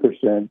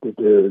 2% that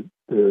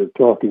they're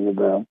talking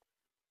about,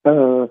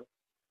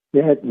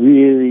 that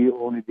really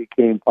only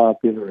became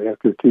popular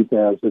after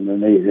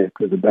 2008,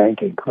 after the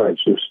banking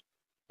crisis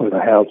or the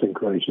housing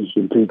crisis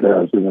in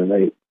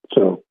 2008.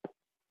 So,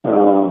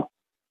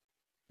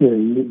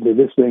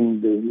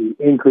 the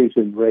increase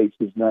in rates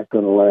is not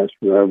going to last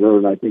forever,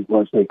 and I think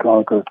once the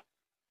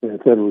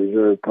Federal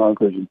Reserve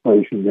conquers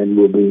inflation, then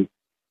we'll be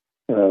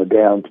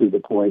down to the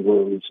point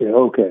where we say,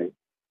 okay,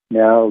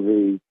 now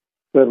the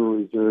Federal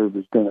Reserve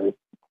is going to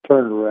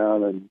turn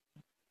around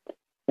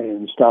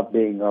and stop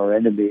being our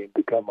enemy and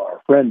become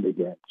our friend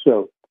again.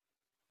 So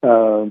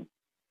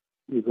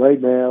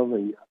right now,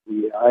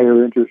 the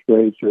higher interest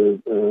rates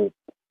are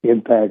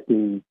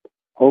impacting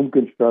home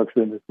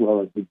construction as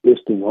well as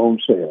existing home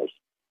sales.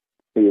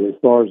 And as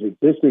far as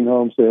existing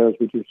home sales,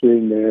 what you're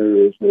seeing there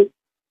is that,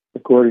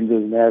 according to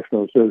the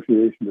National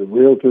Association of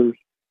Realtors,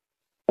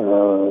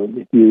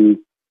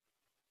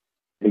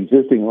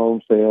 existing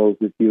home sales,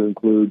 if you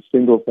include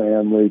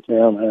single-family,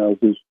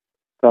 townhouses,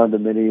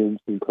 condominiums,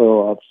 and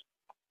co-ops,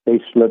 they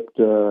slipped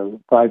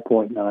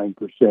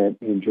 5.9%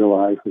 in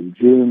July from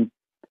June,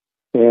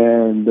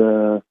 and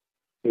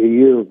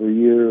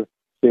year-over-year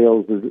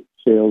sales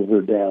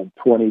are down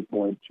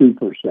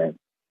 20.2%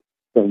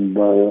 from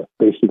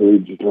basically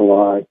this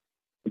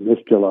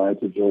July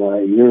to July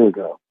a year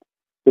ago.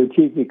 The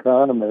chief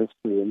economist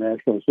for the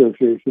National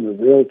Association of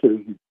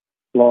Realtors,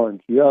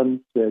 Lawrence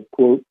Yun, said,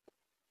 quote,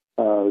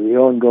 the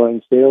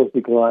ongoing sales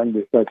decline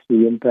reflects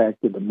the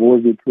impact of the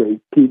mortgage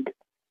rate peak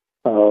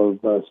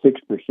of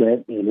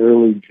 6% in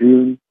early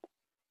June.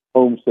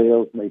 Home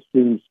sales may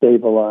soon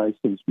stabilize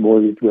since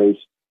mortgage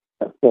rates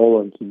have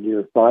fallen to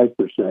near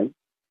 5%.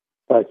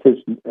 That's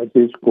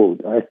his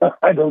quote.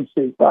 I don't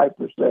say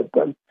 5%,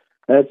 but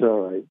that's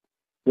all right.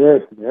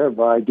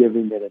 Thereby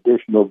giving an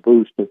additional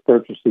boost of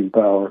purchasing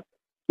power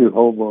to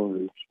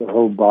homeowners, to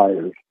home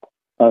buyers,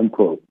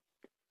 unquote.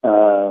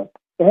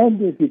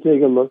 And if you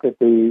take a look at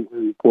the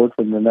report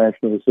from the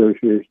National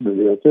Association of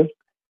Realtors,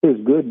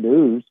 there's good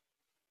news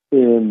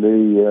in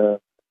the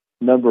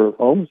number of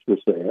homes for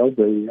sale.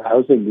 The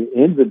housing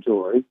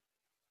inventory,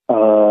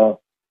 that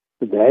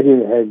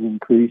has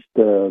increased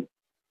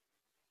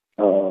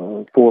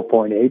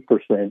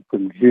 4.8%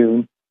 from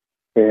June,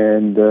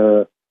 and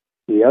the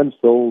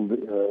unsold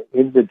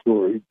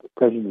inventory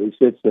presently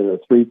sits at a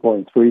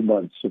 3.3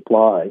 month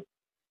supply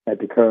at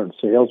the current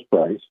sales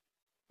price,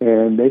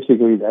 and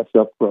basically that's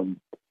up from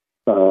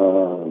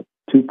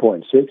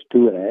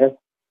 2.5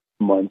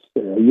 months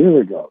a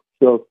year ago.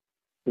 So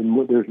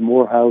there's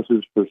more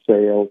houses for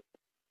sale,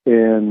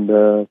 and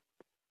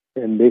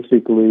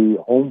basically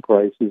home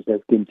prices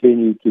have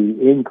continued to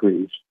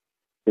increase.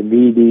 The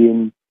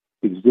median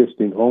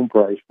existing home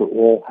price for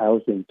all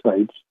housing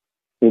types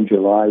in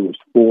July was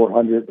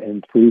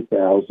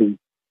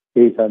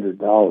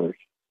 $403,800,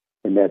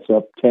 and that's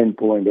up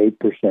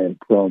 10.8%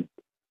 from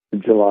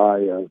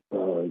July of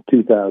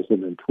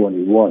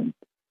 2021.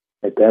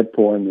 At that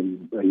point,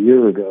 a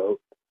year ago,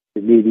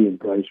 the median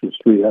price was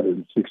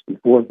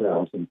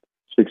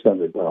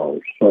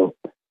 $364,600. So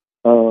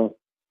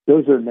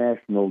those are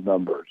national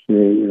numbers.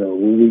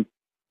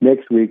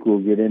 Next week we'll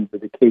get into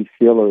the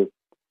Case-Shiller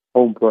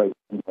home price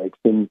index,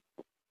 and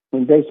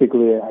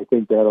basically I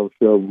think that'll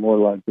show more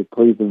like the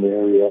Cleveland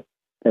area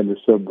and the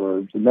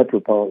suburbs. The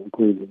metropolitan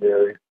Cleveland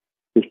area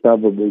is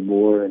probably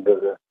more into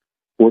the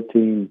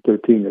 13 or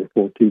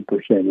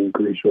 14%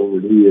 increase over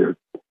the year.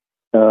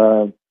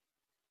 Home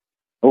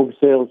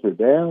sales are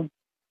down,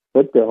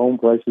 but the home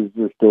prices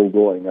are still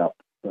going up.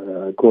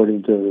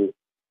 According to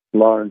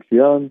Lawrence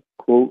Young,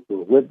 quote,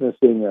 "We're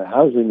witnessing a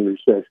housing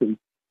recession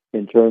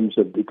in terms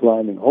of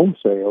declining home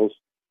sales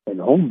and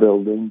home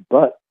building,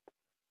 but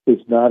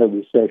it's not a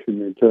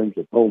recession in terms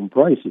of home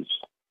prices."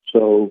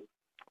 So,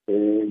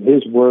 in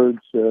his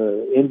words,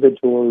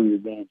 inventory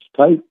remains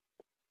tight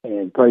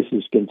and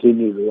prices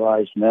continue to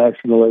rise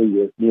nationally,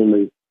 with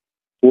nearly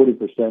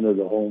 40% of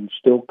the homes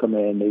still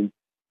commanding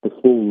the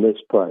full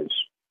list price.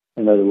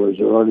 In other words,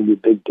 there aren't any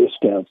big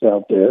discounts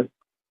out there.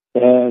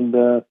 And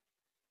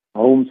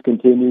homes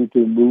continue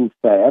to move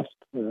fast.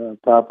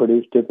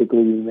 Properties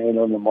typically remain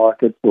on the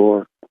market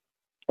for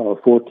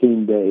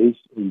 14 days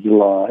in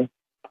July.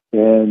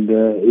 And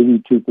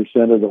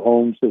 82% of the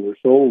homes that were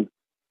sold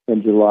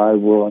in July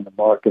were on the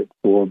market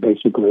for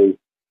basically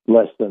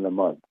less than a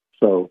month.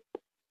 So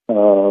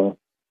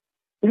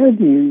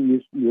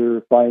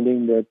you're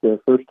finding that the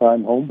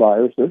first-time home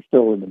buyers, they're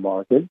still in the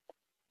market.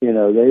 They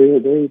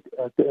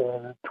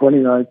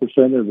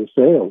 29% of the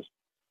sales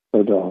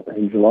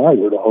in July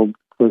were the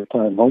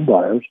first-time home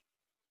buyers.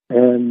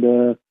 And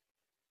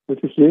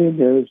what you're seeing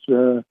is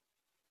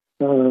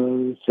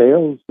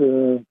sales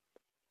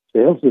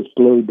have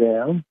slowed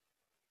down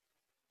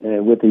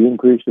with the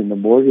increase in the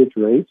mortgage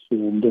rates.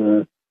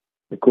 And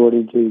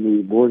according to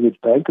the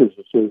Mortgage Bankers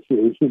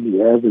Association,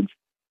 the average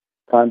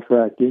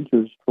contract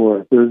interest for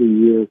a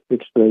 30-year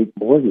fixed-rate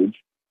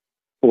mortgage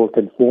for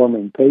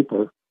conforming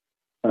paper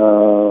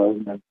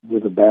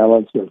with a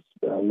balance of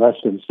less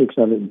than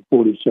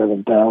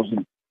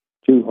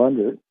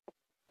 $647,200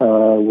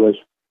 was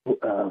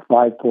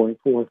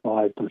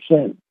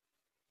 5.45%,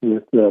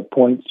 with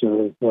points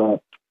of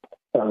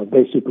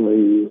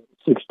basically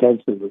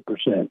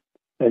 0.6%,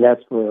 and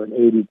that's for an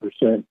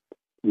 80%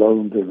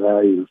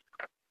 loan-to-value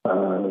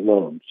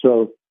loan.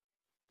 So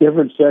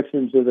different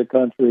sections of the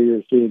country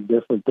are seeing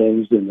different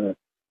things. In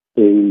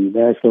the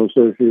National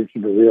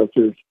Association of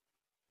Realtors,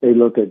 they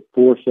look at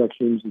 4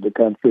 sections of the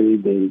country: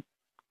 the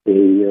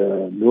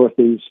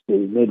Northeast, the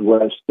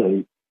Midwest,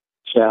 the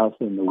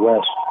South, and the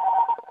West.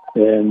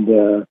 And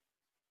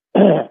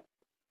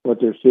what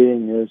they're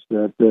seeing is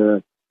that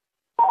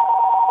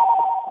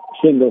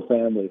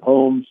single-family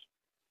homes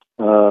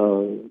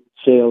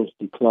sales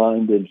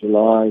declined in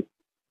July,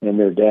 and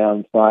they're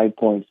down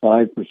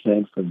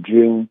 5.5% from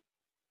June,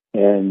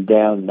 and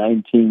down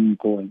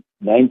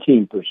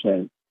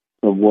 19%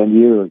 from 1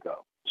 year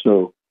ago.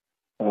 So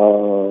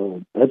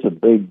that's a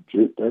big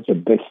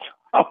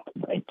drop,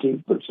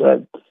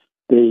 19%.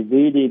 The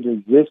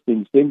median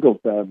existing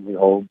single-family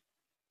home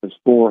was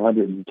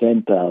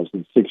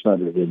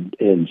 410,600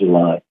 in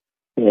July,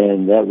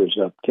 and that was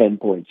up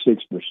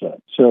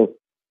 10.6%. So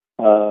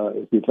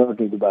if you're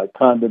talking about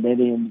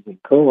condominiums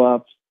and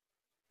co-ops,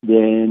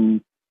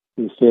 then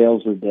the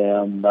sales are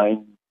down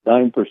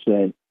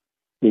 9%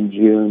 in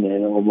June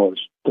and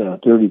almost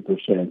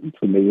 30%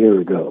 from a year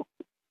ago.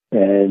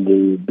 And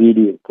the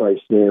median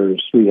price there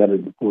is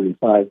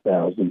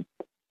 $345,000,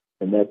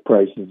 and that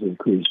price has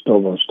increased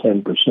almost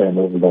 10%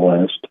 over the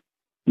last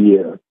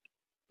year.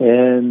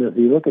 And if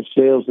you look at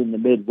sales in the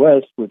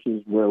Midwest, which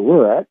is where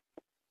we're at,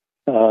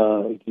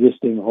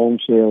 existing home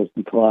sales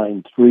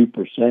declined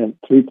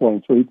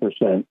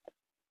 3.3%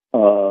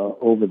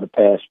 over the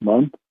past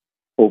month,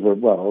 over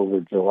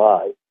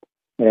July,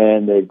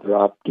 and they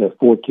dropped to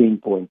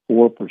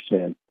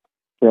 14.4%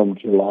 from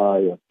July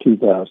of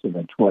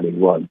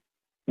 2021.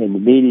 And the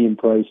median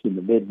price in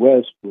the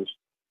Midwest was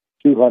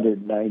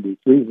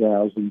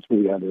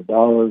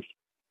 $293,300,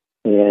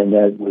 and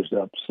that was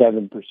up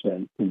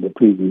 7% from the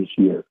previous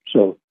year.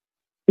 So,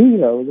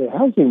 the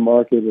housing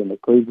market in the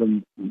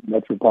Cleveland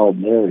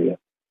metropolitan area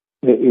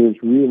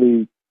is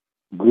really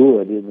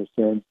good in the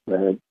sense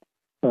that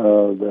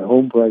the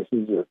home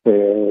prices are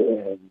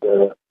fair, and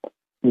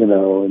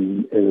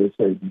and it's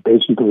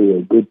basically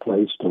a good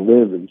place to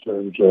live in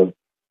terms of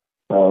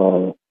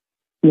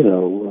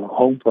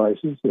home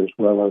prices as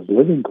well as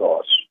living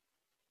costs.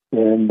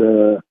 And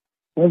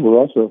we're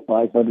also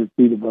 500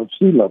 feet above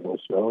sea level,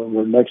 so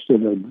we're next to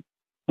the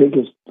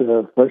biggest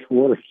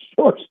freshwater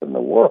source in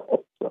the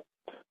world. So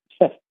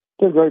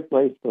it's a great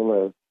place to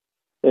live.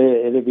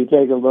 And if you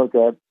take a look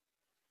at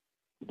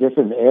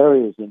different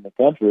areas in the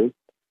country,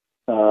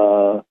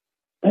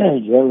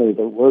 generally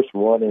the worst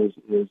one is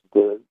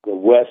the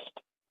West,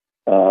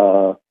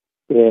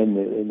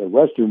 In the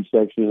western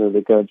section of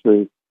the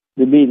country,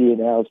 the median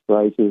house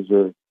prices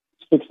are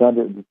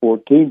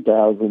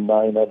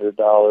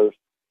 $614,900,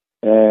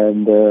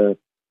 and the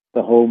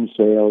home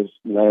sales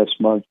last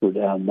month were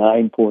down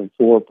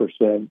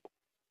 9.4%,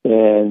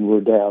 and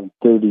were down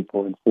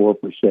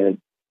 30.4%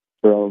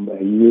 from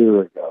a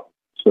year ago.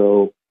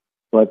 So,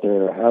 but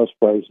their house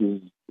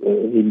prices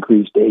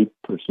increased 8%,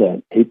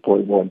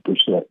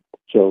 8.1%.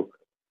 So,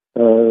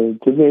 to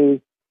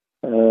me,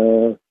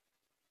 the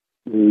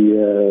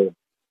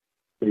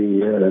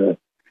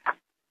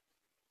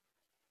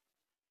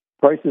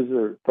prices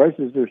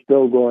are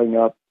still going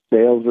up.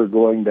 Sales are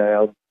going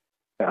down.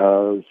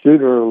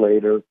 Sooner or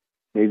later,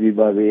 maybe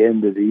by the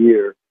end of the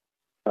year,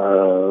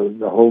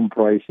 the home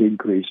price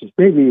increases.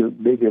 Maybe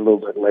a little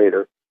bit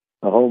later,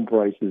 the home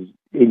prices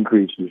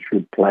increases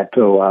should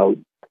plateau out,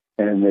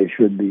 and they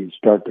should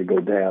start to go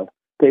down.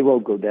 They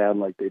won't go down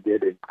like they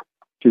did in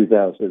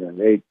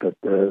 2008, but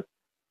they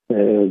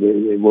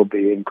will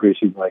be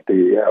increasing like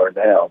they are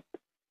now.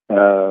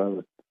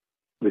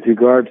 With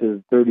regard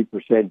to the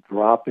 30%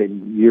 drop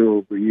in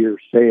year-over-year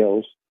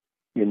sales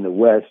in the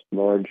West,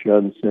 Lauren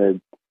Shunn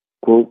said,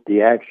 quote,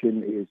 "The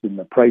action is in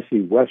the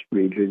pricey West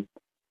region,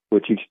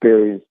 which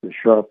experienced the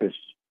sharpest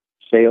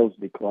sales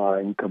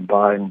decline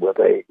combined with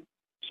a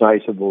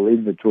sizable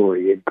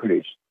inventory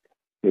increase.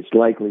 It's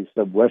likely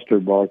some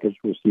Western markets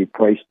will see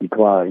price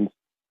declines,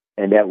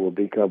 and that will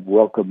become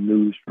welcome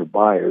news for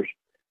buyers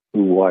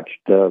who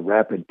watched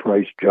rapid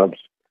price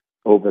jumps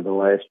over the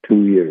last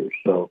 2 years."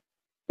 So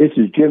this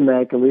is Jim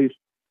McAleese.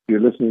 You're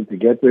listening to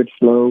Get Rich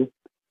Slow.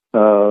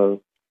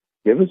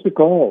 Give us a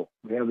call.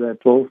 We have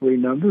that toll-free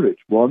number.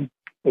 It's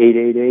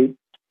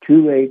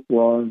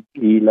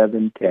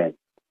 1-888-281-1110.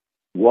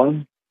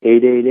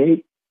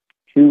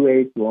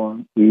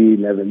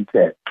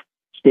 1-888-281-1110.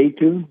 Stay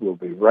tuned. We'll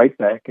be right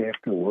back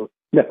after work.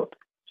 No,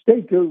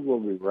 stay tuned. We'll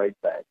be right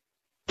back.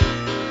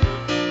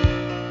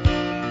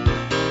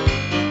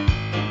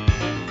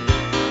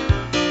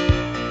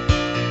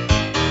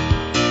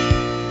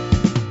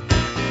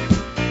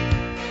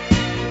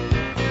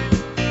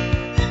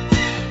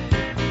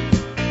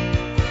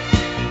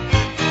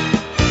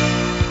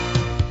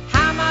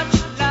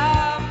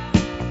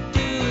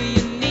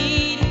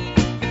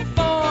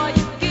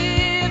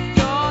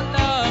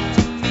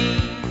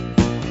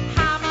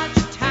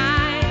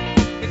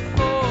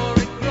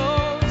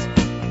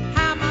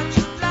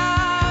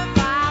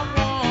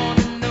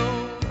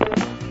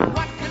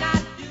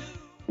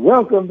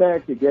 Welcome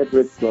back to Get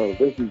Rich Slow.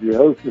 This is your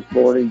host this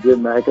morning,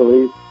 Jim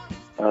McAleese.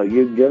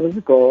 You can give us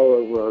a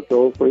call. Our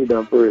toll-free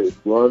number is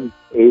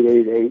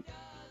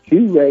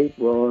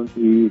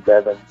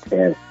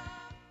 1-888-281-1110.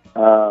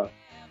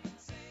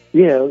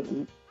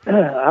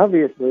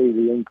 Obviously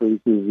the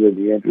increases in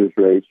the interest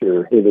rates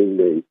are hitting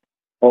the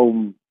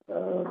home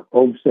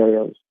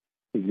sales,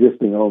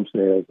 existing home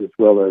sales, as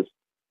well as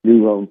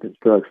new home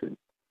construction.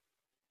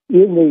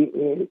 In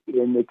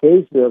the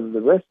case of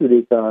the rest of the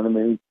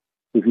economy,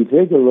 if you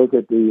take a look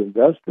at the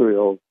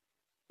industrial,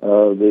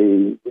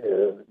 the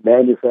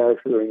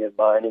manufacturing and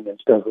mining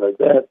and stuff like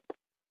that,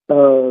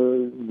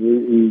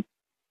 the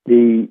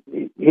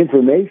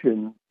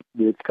information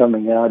that's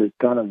coming out is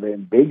kind of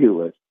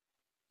ambiguous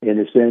in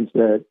the sense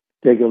that,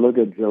 take a look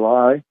at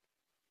July,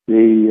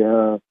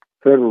 the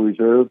Federal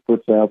Reserve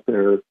puts out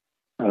their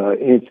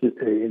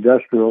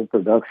industrial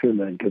production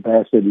and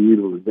capacity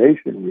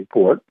utilization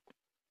report,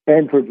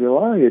 and for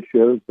July it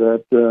shows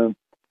that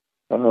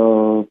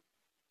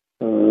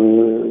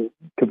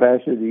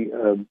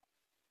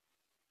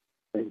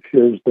it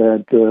shows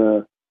that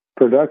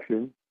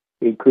production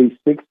increased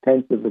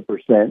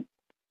 0.6%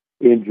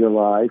 in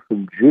July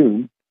from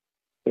June,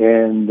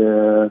 and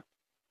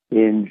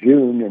in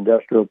June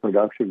industrial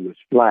production was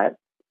flat,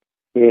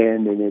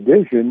 and in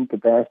addition,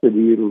 capacity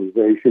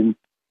utilization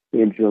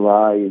in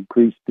July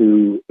increased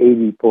to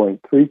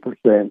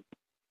 80.3%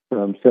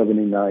 from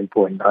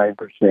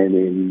 79.9%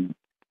 in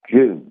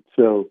June.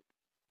 So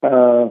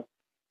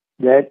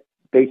that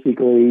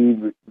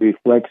basically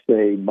reflects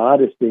a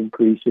modest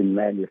increase in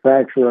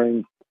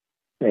manufacturing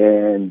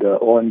and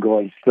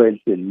ongoing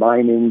strength in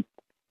mining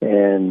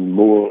and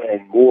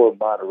more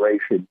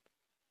moderation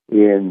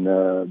in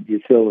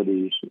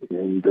utilities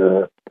and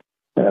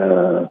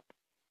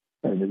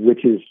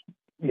which is,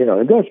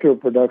 industrial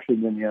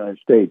production in the United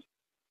States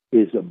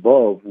is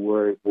above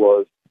where it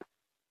was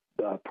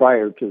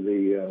prior to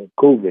the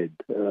COVID,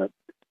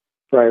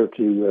 prior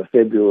to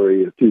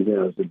February of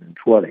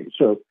 2020.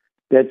 So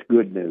that's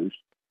good news.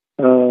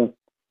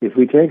 If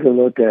we take a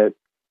look at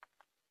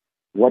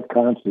what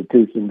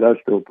constitutes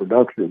industrial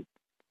production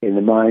in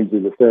the minds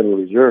of the Federal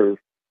Reserve,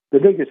 the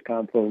biggest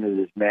component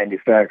is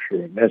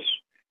manufacturing. That's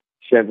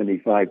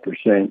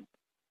 75%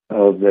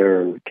 of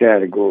their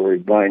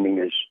category. Mining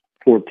is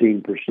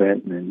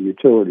 14%, and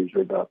utilities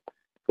are about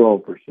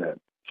 12%.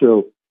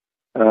 So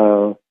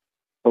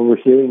what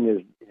we're seeing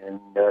is in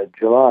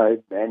July,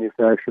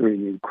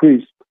 manufacturing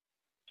increased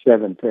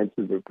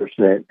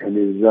 0.7% and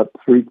is up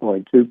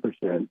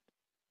 3.2%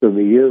 from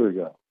a year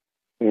ago.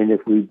 And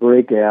if we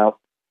break out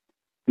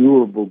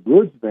durable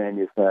goods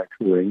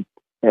manufacturing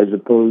as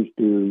opposed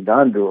to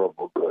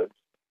non-durable goods.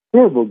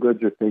 Durable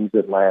goods are things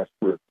that last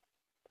for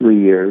 3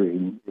 years,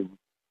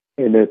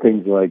 and they're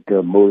things like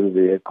motor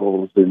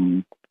vehicles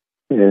and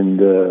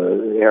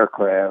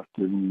aircraft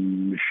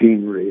and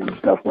machinery and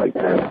stuff like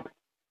that.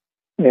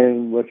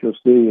 And what you'll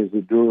see is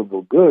the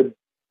durable goods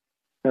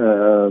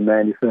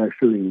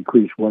manufacturing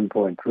increased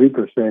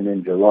 1.3%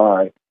 in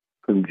July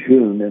from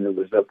June, and it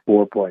was up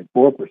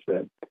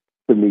 4.4%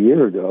 from a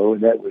year ago,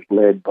 and that was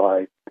led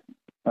by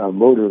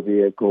motor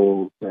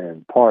vehicles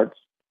and parts,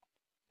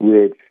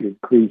 which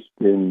increased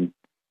in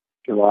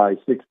July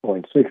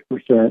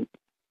 6.6%,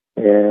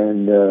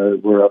 and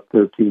we're up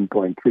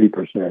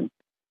 13.3%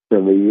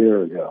 from a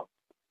year ago.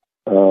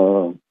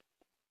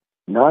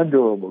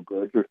 Non-durable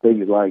goods are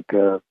things like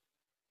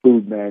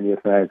food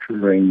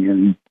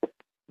manufacturing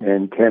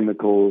and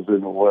chemicals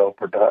and oil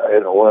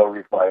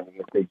refining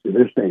and things of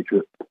this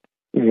nature,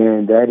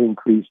 and that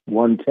increased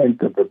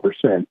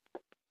 0.1%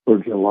 for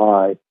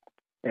July,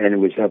 and it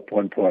was up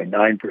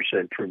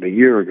 1.9% from a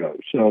year ago.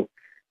 So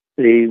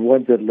the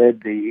ones that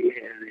led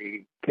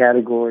the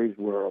categories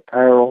were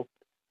apparel,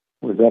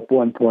 was up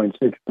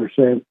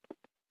 1.6%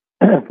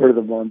 for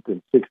the month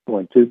and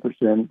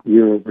 6.2%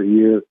 year over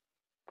year.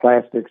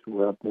 Plastics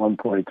were up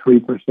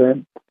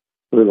 1.3%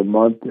 for the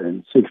month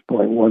and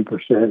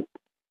 6.1%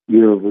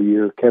 year over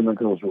year.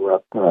 Chemicals were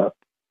up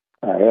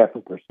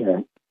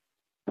 0.5%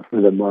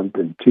 for the month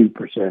and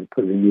 2%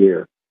 for the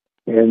year.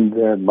 And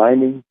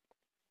mining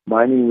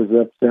was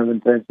up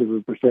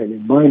 0.7%.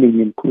 And mining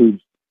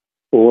includes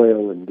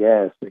oil and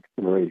gas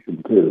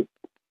exploration too.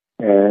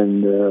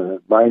 And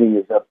mining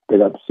is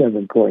been up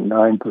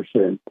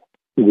 7.9%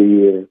 for the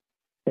year.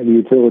 And the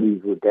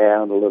utilities were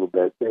down a little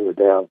bit. They were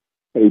down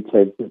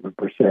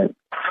 0.8%.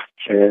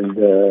 And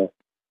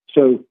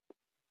so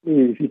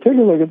if you take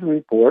a look at the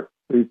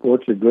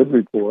report's a good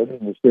report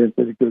in the sense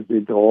that it goes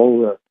into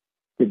all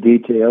the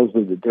details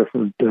of the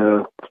different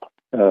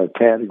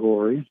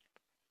categories.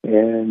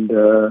 And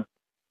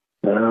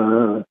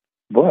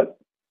but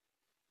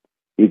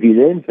if you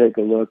then take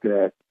a look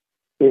at,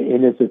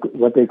 and it's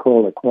what they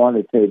call a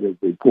quantitative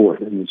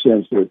report in the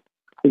sense that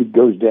it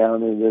goes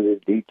down into the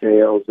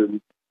details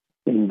and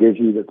gives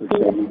you the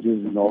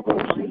percentages and all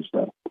that sort of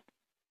stuff.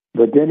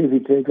 But then if you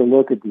take a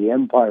look at the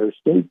Empire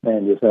State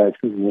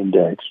Manufacturing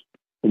Index,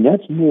 and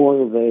that's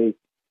more of a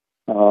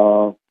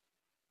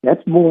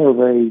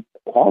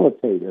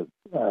qualitative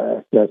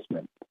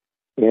assessment,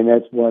 and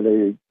that's why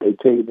they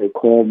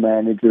call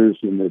managers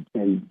in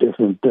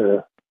different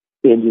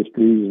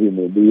industries in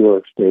the New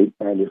York State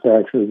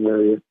manufacturing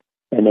area,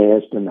 and they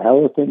ask them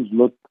how things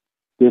look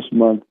this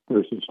month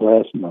versus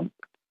last month,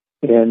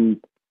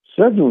 and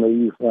suddenly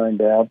you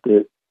find out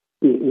that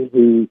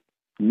the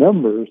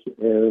numbers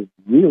have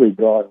really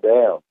gone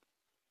down.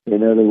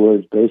 In other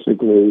words,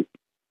 basically,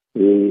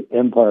 the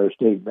Empire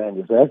State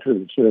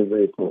Manufacturing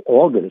Survey for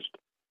August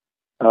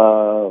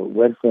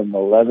went from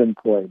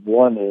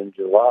 11.1 in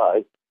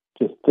July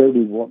to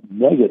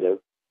negative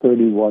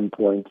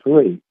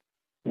 31.3.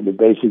 And it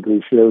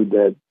basically showed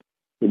that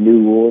the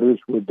new orders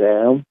were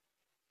down,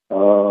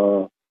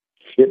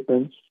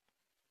 shipments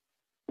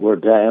were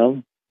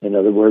down. In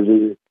other words,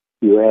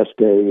 you ask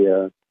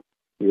a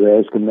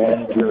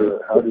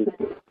manager,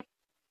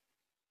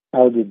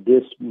 how did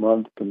this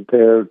month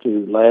compare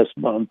to last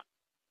month?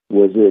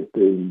 Was it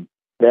the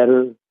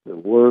better, the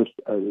worse,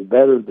 the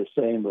better, the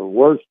same, or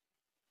worse?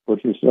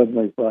 What you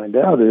suddenly find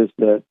out is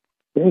that,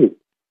 hey,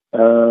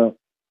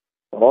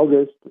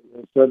 August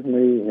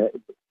suddenly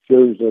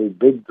shows a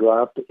big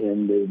drop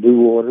in the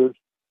new orders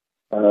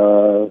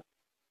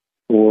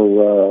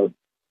for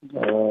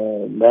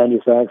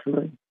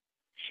manufacturing.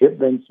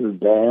 Shipments are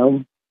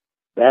down.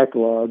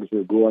 Backlogs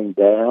are going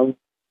down.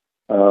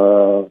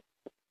 A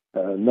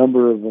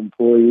number of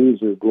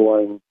employees have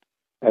gone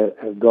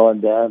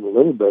down a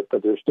little bit,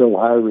 but they're still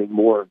hiring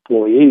more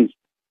employees.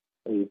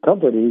 The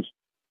companies,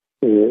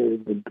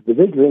 the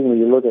big thing when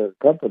you look at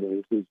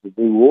companies is the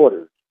new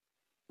orders.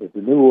 If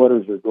the new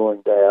orders are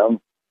going down,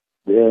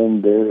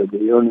 then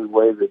the only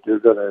way that they're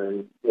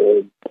going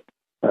to,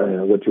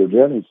 what you'll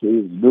generally see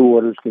is new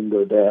orders can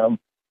go down.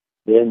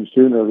 Then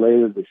sooner or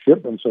later the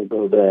shipments will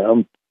go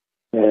down,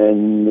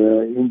 and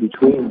in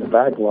between the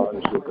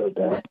backlogs will go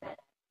down.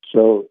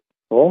 So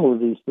all of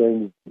these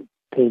things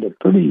paint a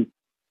pretty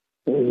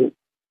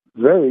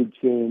very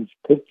changed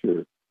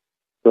picture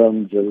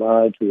from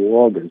July to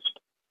August.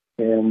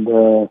 And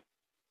I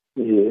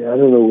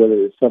don't know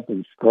whether it's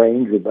something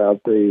strange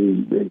about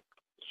the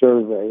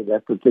survey,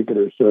 that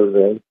particular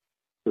survey,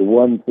 the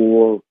one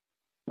for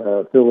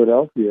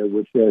Philadelphia,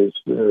 which has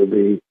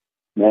the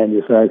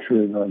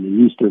manufacturing on the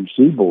Eastern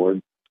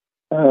Seaboard.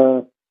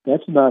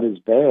 That's not as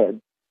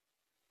bad.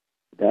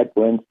 That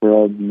went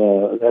from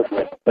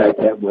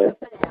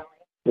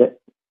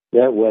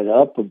that went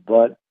up,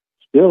 but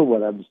still,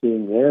 what I'm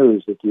seeing there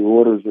is that the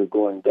orders are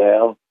going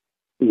down,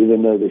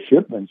 even though the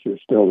shipments are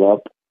still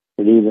up,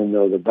 and even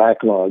though the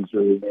backlogs are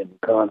remaining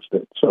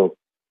constant. So,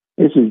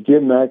 this is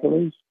Jim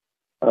McAleese.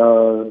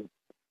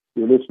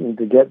 You're listening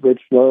to Get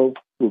Rich Slow.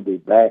 We'll be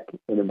back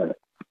in a minute.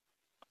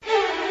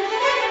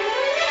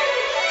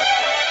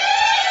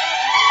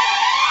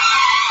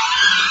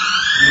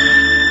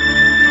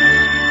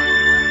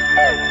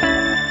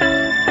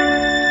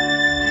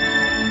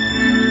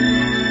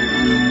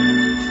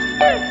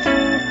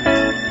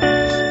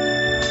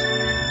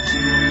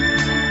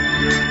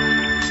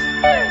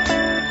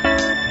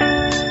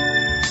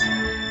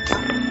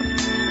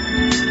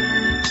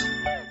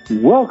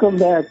 Welcome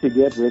back to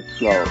Get Rich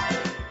Slow.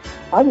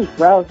 I was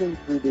browsing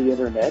through the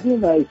internet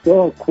and I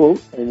saw a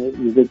quote, and it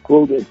was a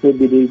quote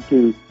attributed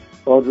to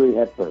Audrey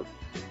Hepburn.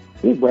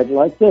 It went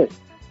like this: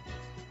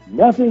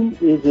 "Nothing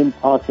is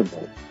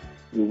impossible.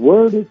 The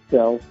word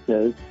itself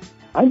says,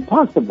 I'm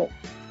possible."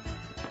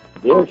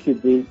 There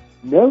should be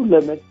no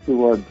limit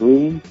to our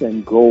dreams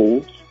and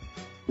goals.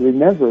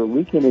 Remember,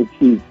 we can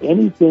achieve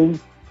anything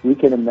we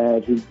can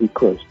imagine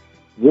because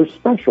we're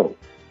special.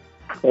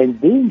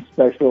 And being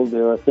special,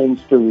 there are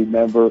things to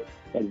remember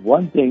and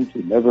one thing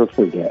to never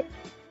forget.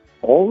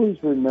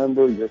 Always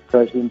remember your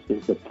presence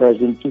is a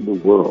present to the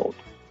world,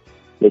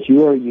 that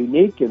you are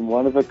unique and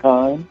one of a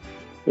kind,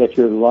 that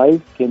your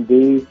life can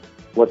be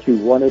what you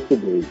want it to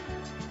be.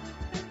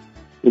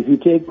 If you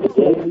take the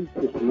days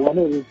just one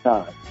at a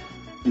time,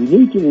 you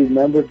need to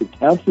remember to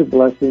count your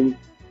blessings,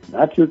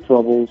 not your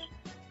troubles,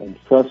 and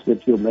trust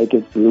that you'll make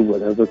it through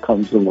whatever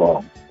comes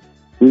along.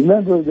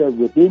 Remember that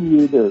within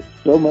you there are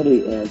so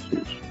many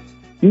answers.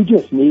 You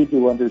just need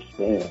to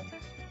understand,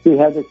 to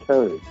have the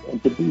courage,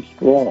 and to be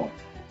strong.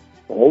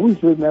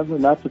 Always remember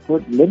not to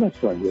put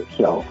limits on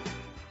yourself.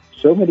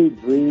 So many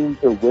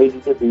dreams are waiting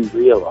to be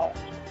realized.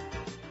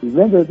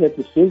 Remember that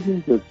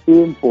decisions are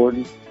too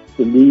important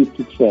to leave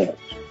to chance.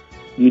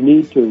 You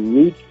need to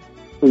reach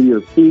for your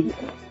peak,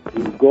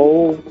 your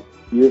goal,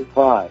 your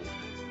prize.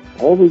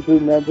 Always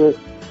remember,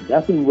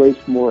 nothing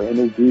wastes more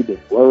energy than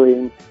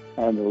worrying,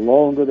 and the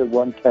longer that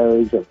one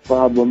carries a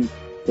problem,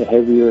 the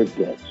heavier it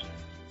gets.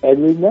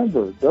 And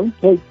remember, don't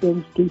take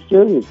things too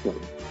seriously.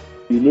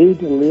 You need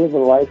to live a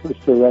life of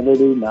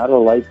serenity, not a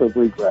life of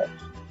regrets.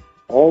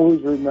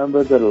 Always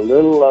remember that a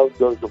little love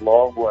goes a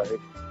long way,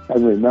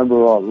 and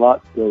remember a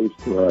lot goes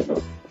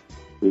forever.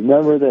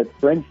 Remember that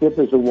friendship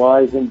is a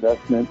wise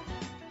investment,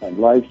 and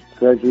life's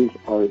treasures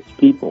are its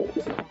people.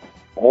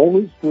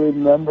 Always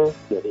remember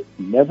that it's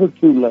never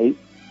too late,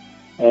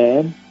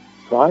 and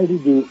try to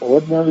do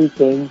ordinary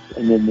things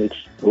in an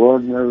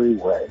extraordinary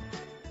way.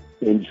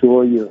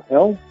 Enjoy your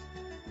health,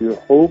 your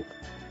hope,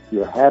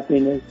 your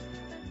happiness.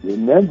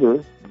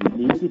 Remember, you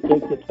need to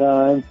take the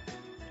time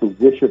to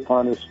wish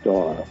upon a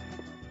star.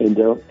 And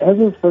don't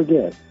ever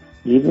forget,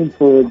 even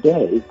for a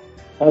day,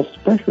 how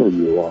special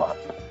you are.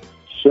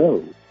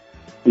 So,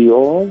 be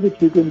all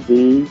that you can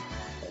be,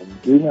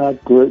 and do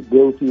not go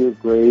to your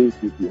grave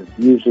with your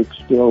music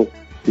still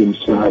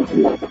inside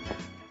you.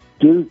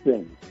 Do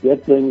things,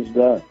 get things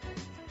done.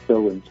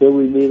 So until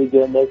we meet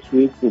again next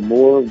week for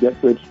more of Get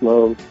Rich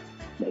Slow,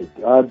 may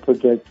God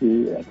protect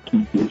you and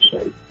keep you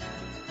safe.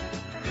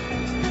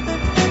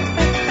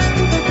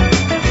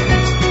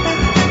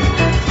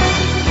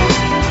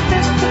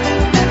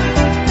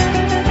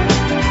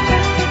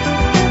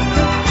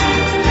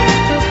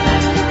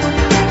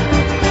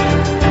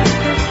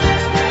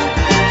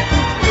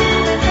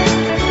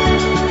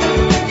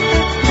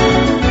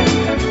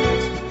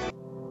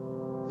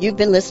 You've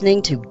been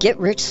listening to Get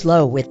Rich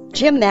Slow with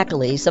Jim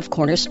McAleese of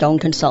Cornerstone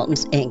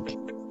Consultants, Inc.,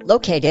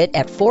 located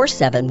at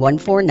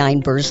 47149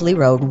 Bursley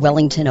Road,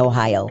 Wellington,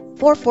 Ohio,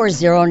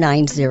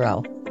 44090,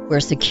 where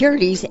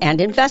securities and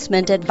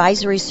investment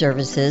advisory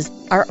services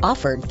are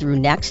offered through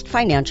Next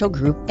Financial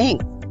Group,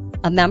 Inc.,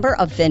 a member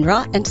of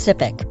FINRA and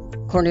SIPC.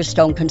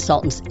 Cornerstone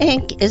Consultants,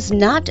 Inc. is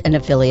not an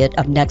affiliate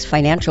of Next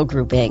Financial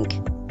Group,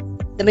 Inc.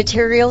 The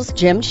materials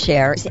Jim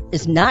shares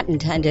is not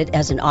intended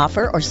as an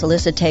offer or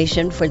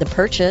solicitation for the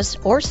purchase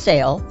or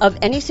sale of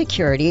any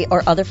security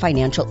or other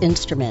financial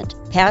instrument.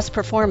 Past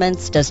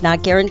performance does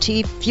not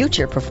guarantee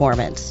future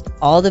performance.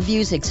 All the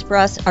views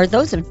expressed are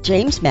those of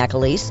James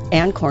McAleese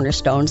and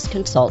Cornerstone's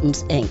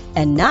Consultants, Inc.,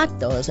 and not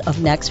those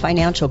of Next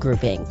Financial Group,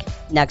 Inc.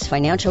 Next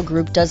Financial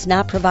Group does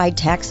not provide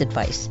tax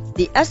advice.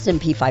 The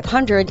S&P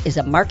 500 is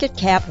a market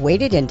cap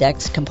weighted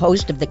index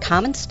composed of the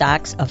common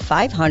stocks of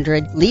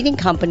 500 leading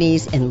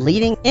companies in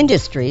leading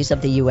industries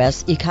of the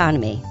U.S.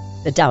 economy.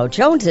 The Dow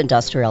Jones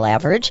Industrial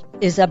Average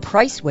is a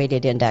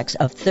price-weighted index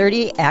of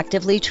 30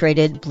 actively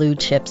traded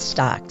blue-chip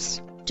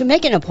stocks. To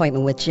make an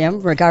appointment with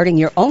Jim regarding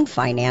your own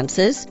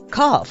finances,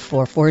 call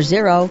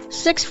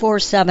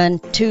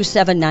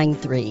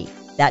 440-647-2793.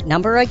 That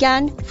number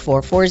again,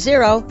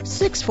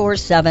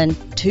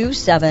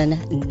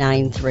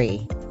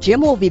 440-647-2793.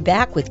 Jim will be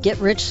back with Get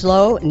Rich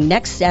Slow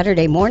next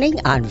Saturday morning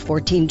on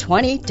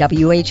 1420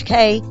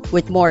 WHK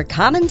with more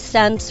common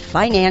sense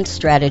finance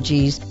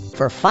strategies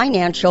for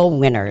financial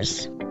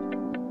winners.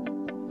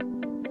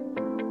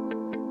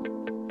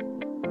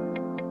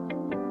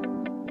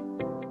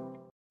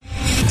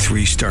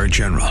 Three-star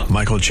General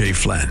Michael J.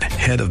 Flynn,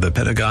 head of the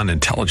Pentagon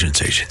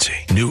Intelligence Agency,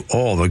 knew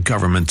all the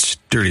government's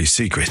dirty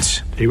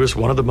secrets. He was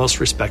one of the most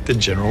respected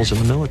generals in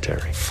the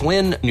military.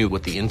 Flynn knew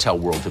what the intel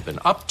world had been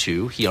up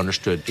to. He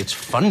understood its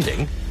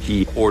funding.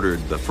 He ordered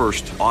the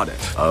first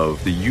audit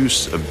of the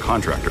use of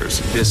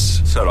contractors.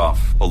 This set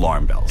off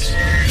alarm bells.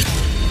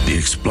 The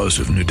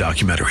explosive new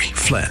documentary,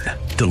 Flynn,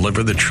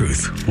 Deliver the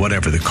Truth,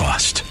 Whatever the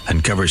Cost,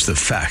 uncovers the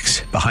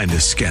facts behind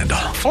this scandal.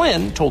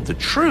 Flynn told the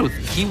truth.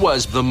 He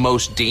was the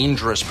most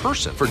dangerous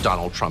person for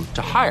Donald Trump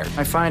to hire.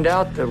 I find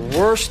out the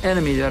worst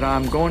enemy that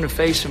I'm going to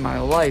face in my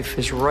life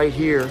is right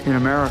here in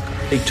America.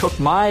 They took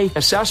my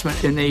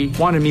assessment and they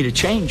wanted me to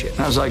change it. And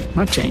I was like, I'm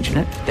not changing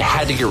it. They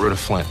had to get rid of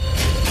Flynn.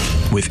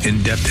 With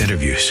in-depth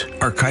interviews,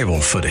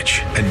 archival footage,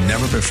 and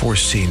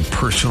never-before-seen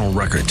personal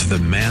records of the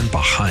man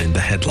behind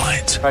the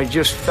headlines. I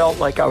just felt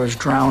like I was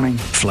drowning.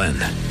 Flynn,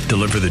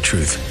 Deliver the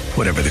Truth,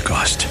 Whatever the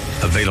Cost.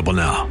 Available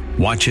now.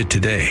 Watch it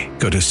today.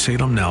 Go to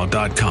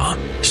salemnow.com.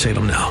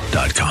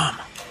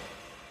 salemnow.com.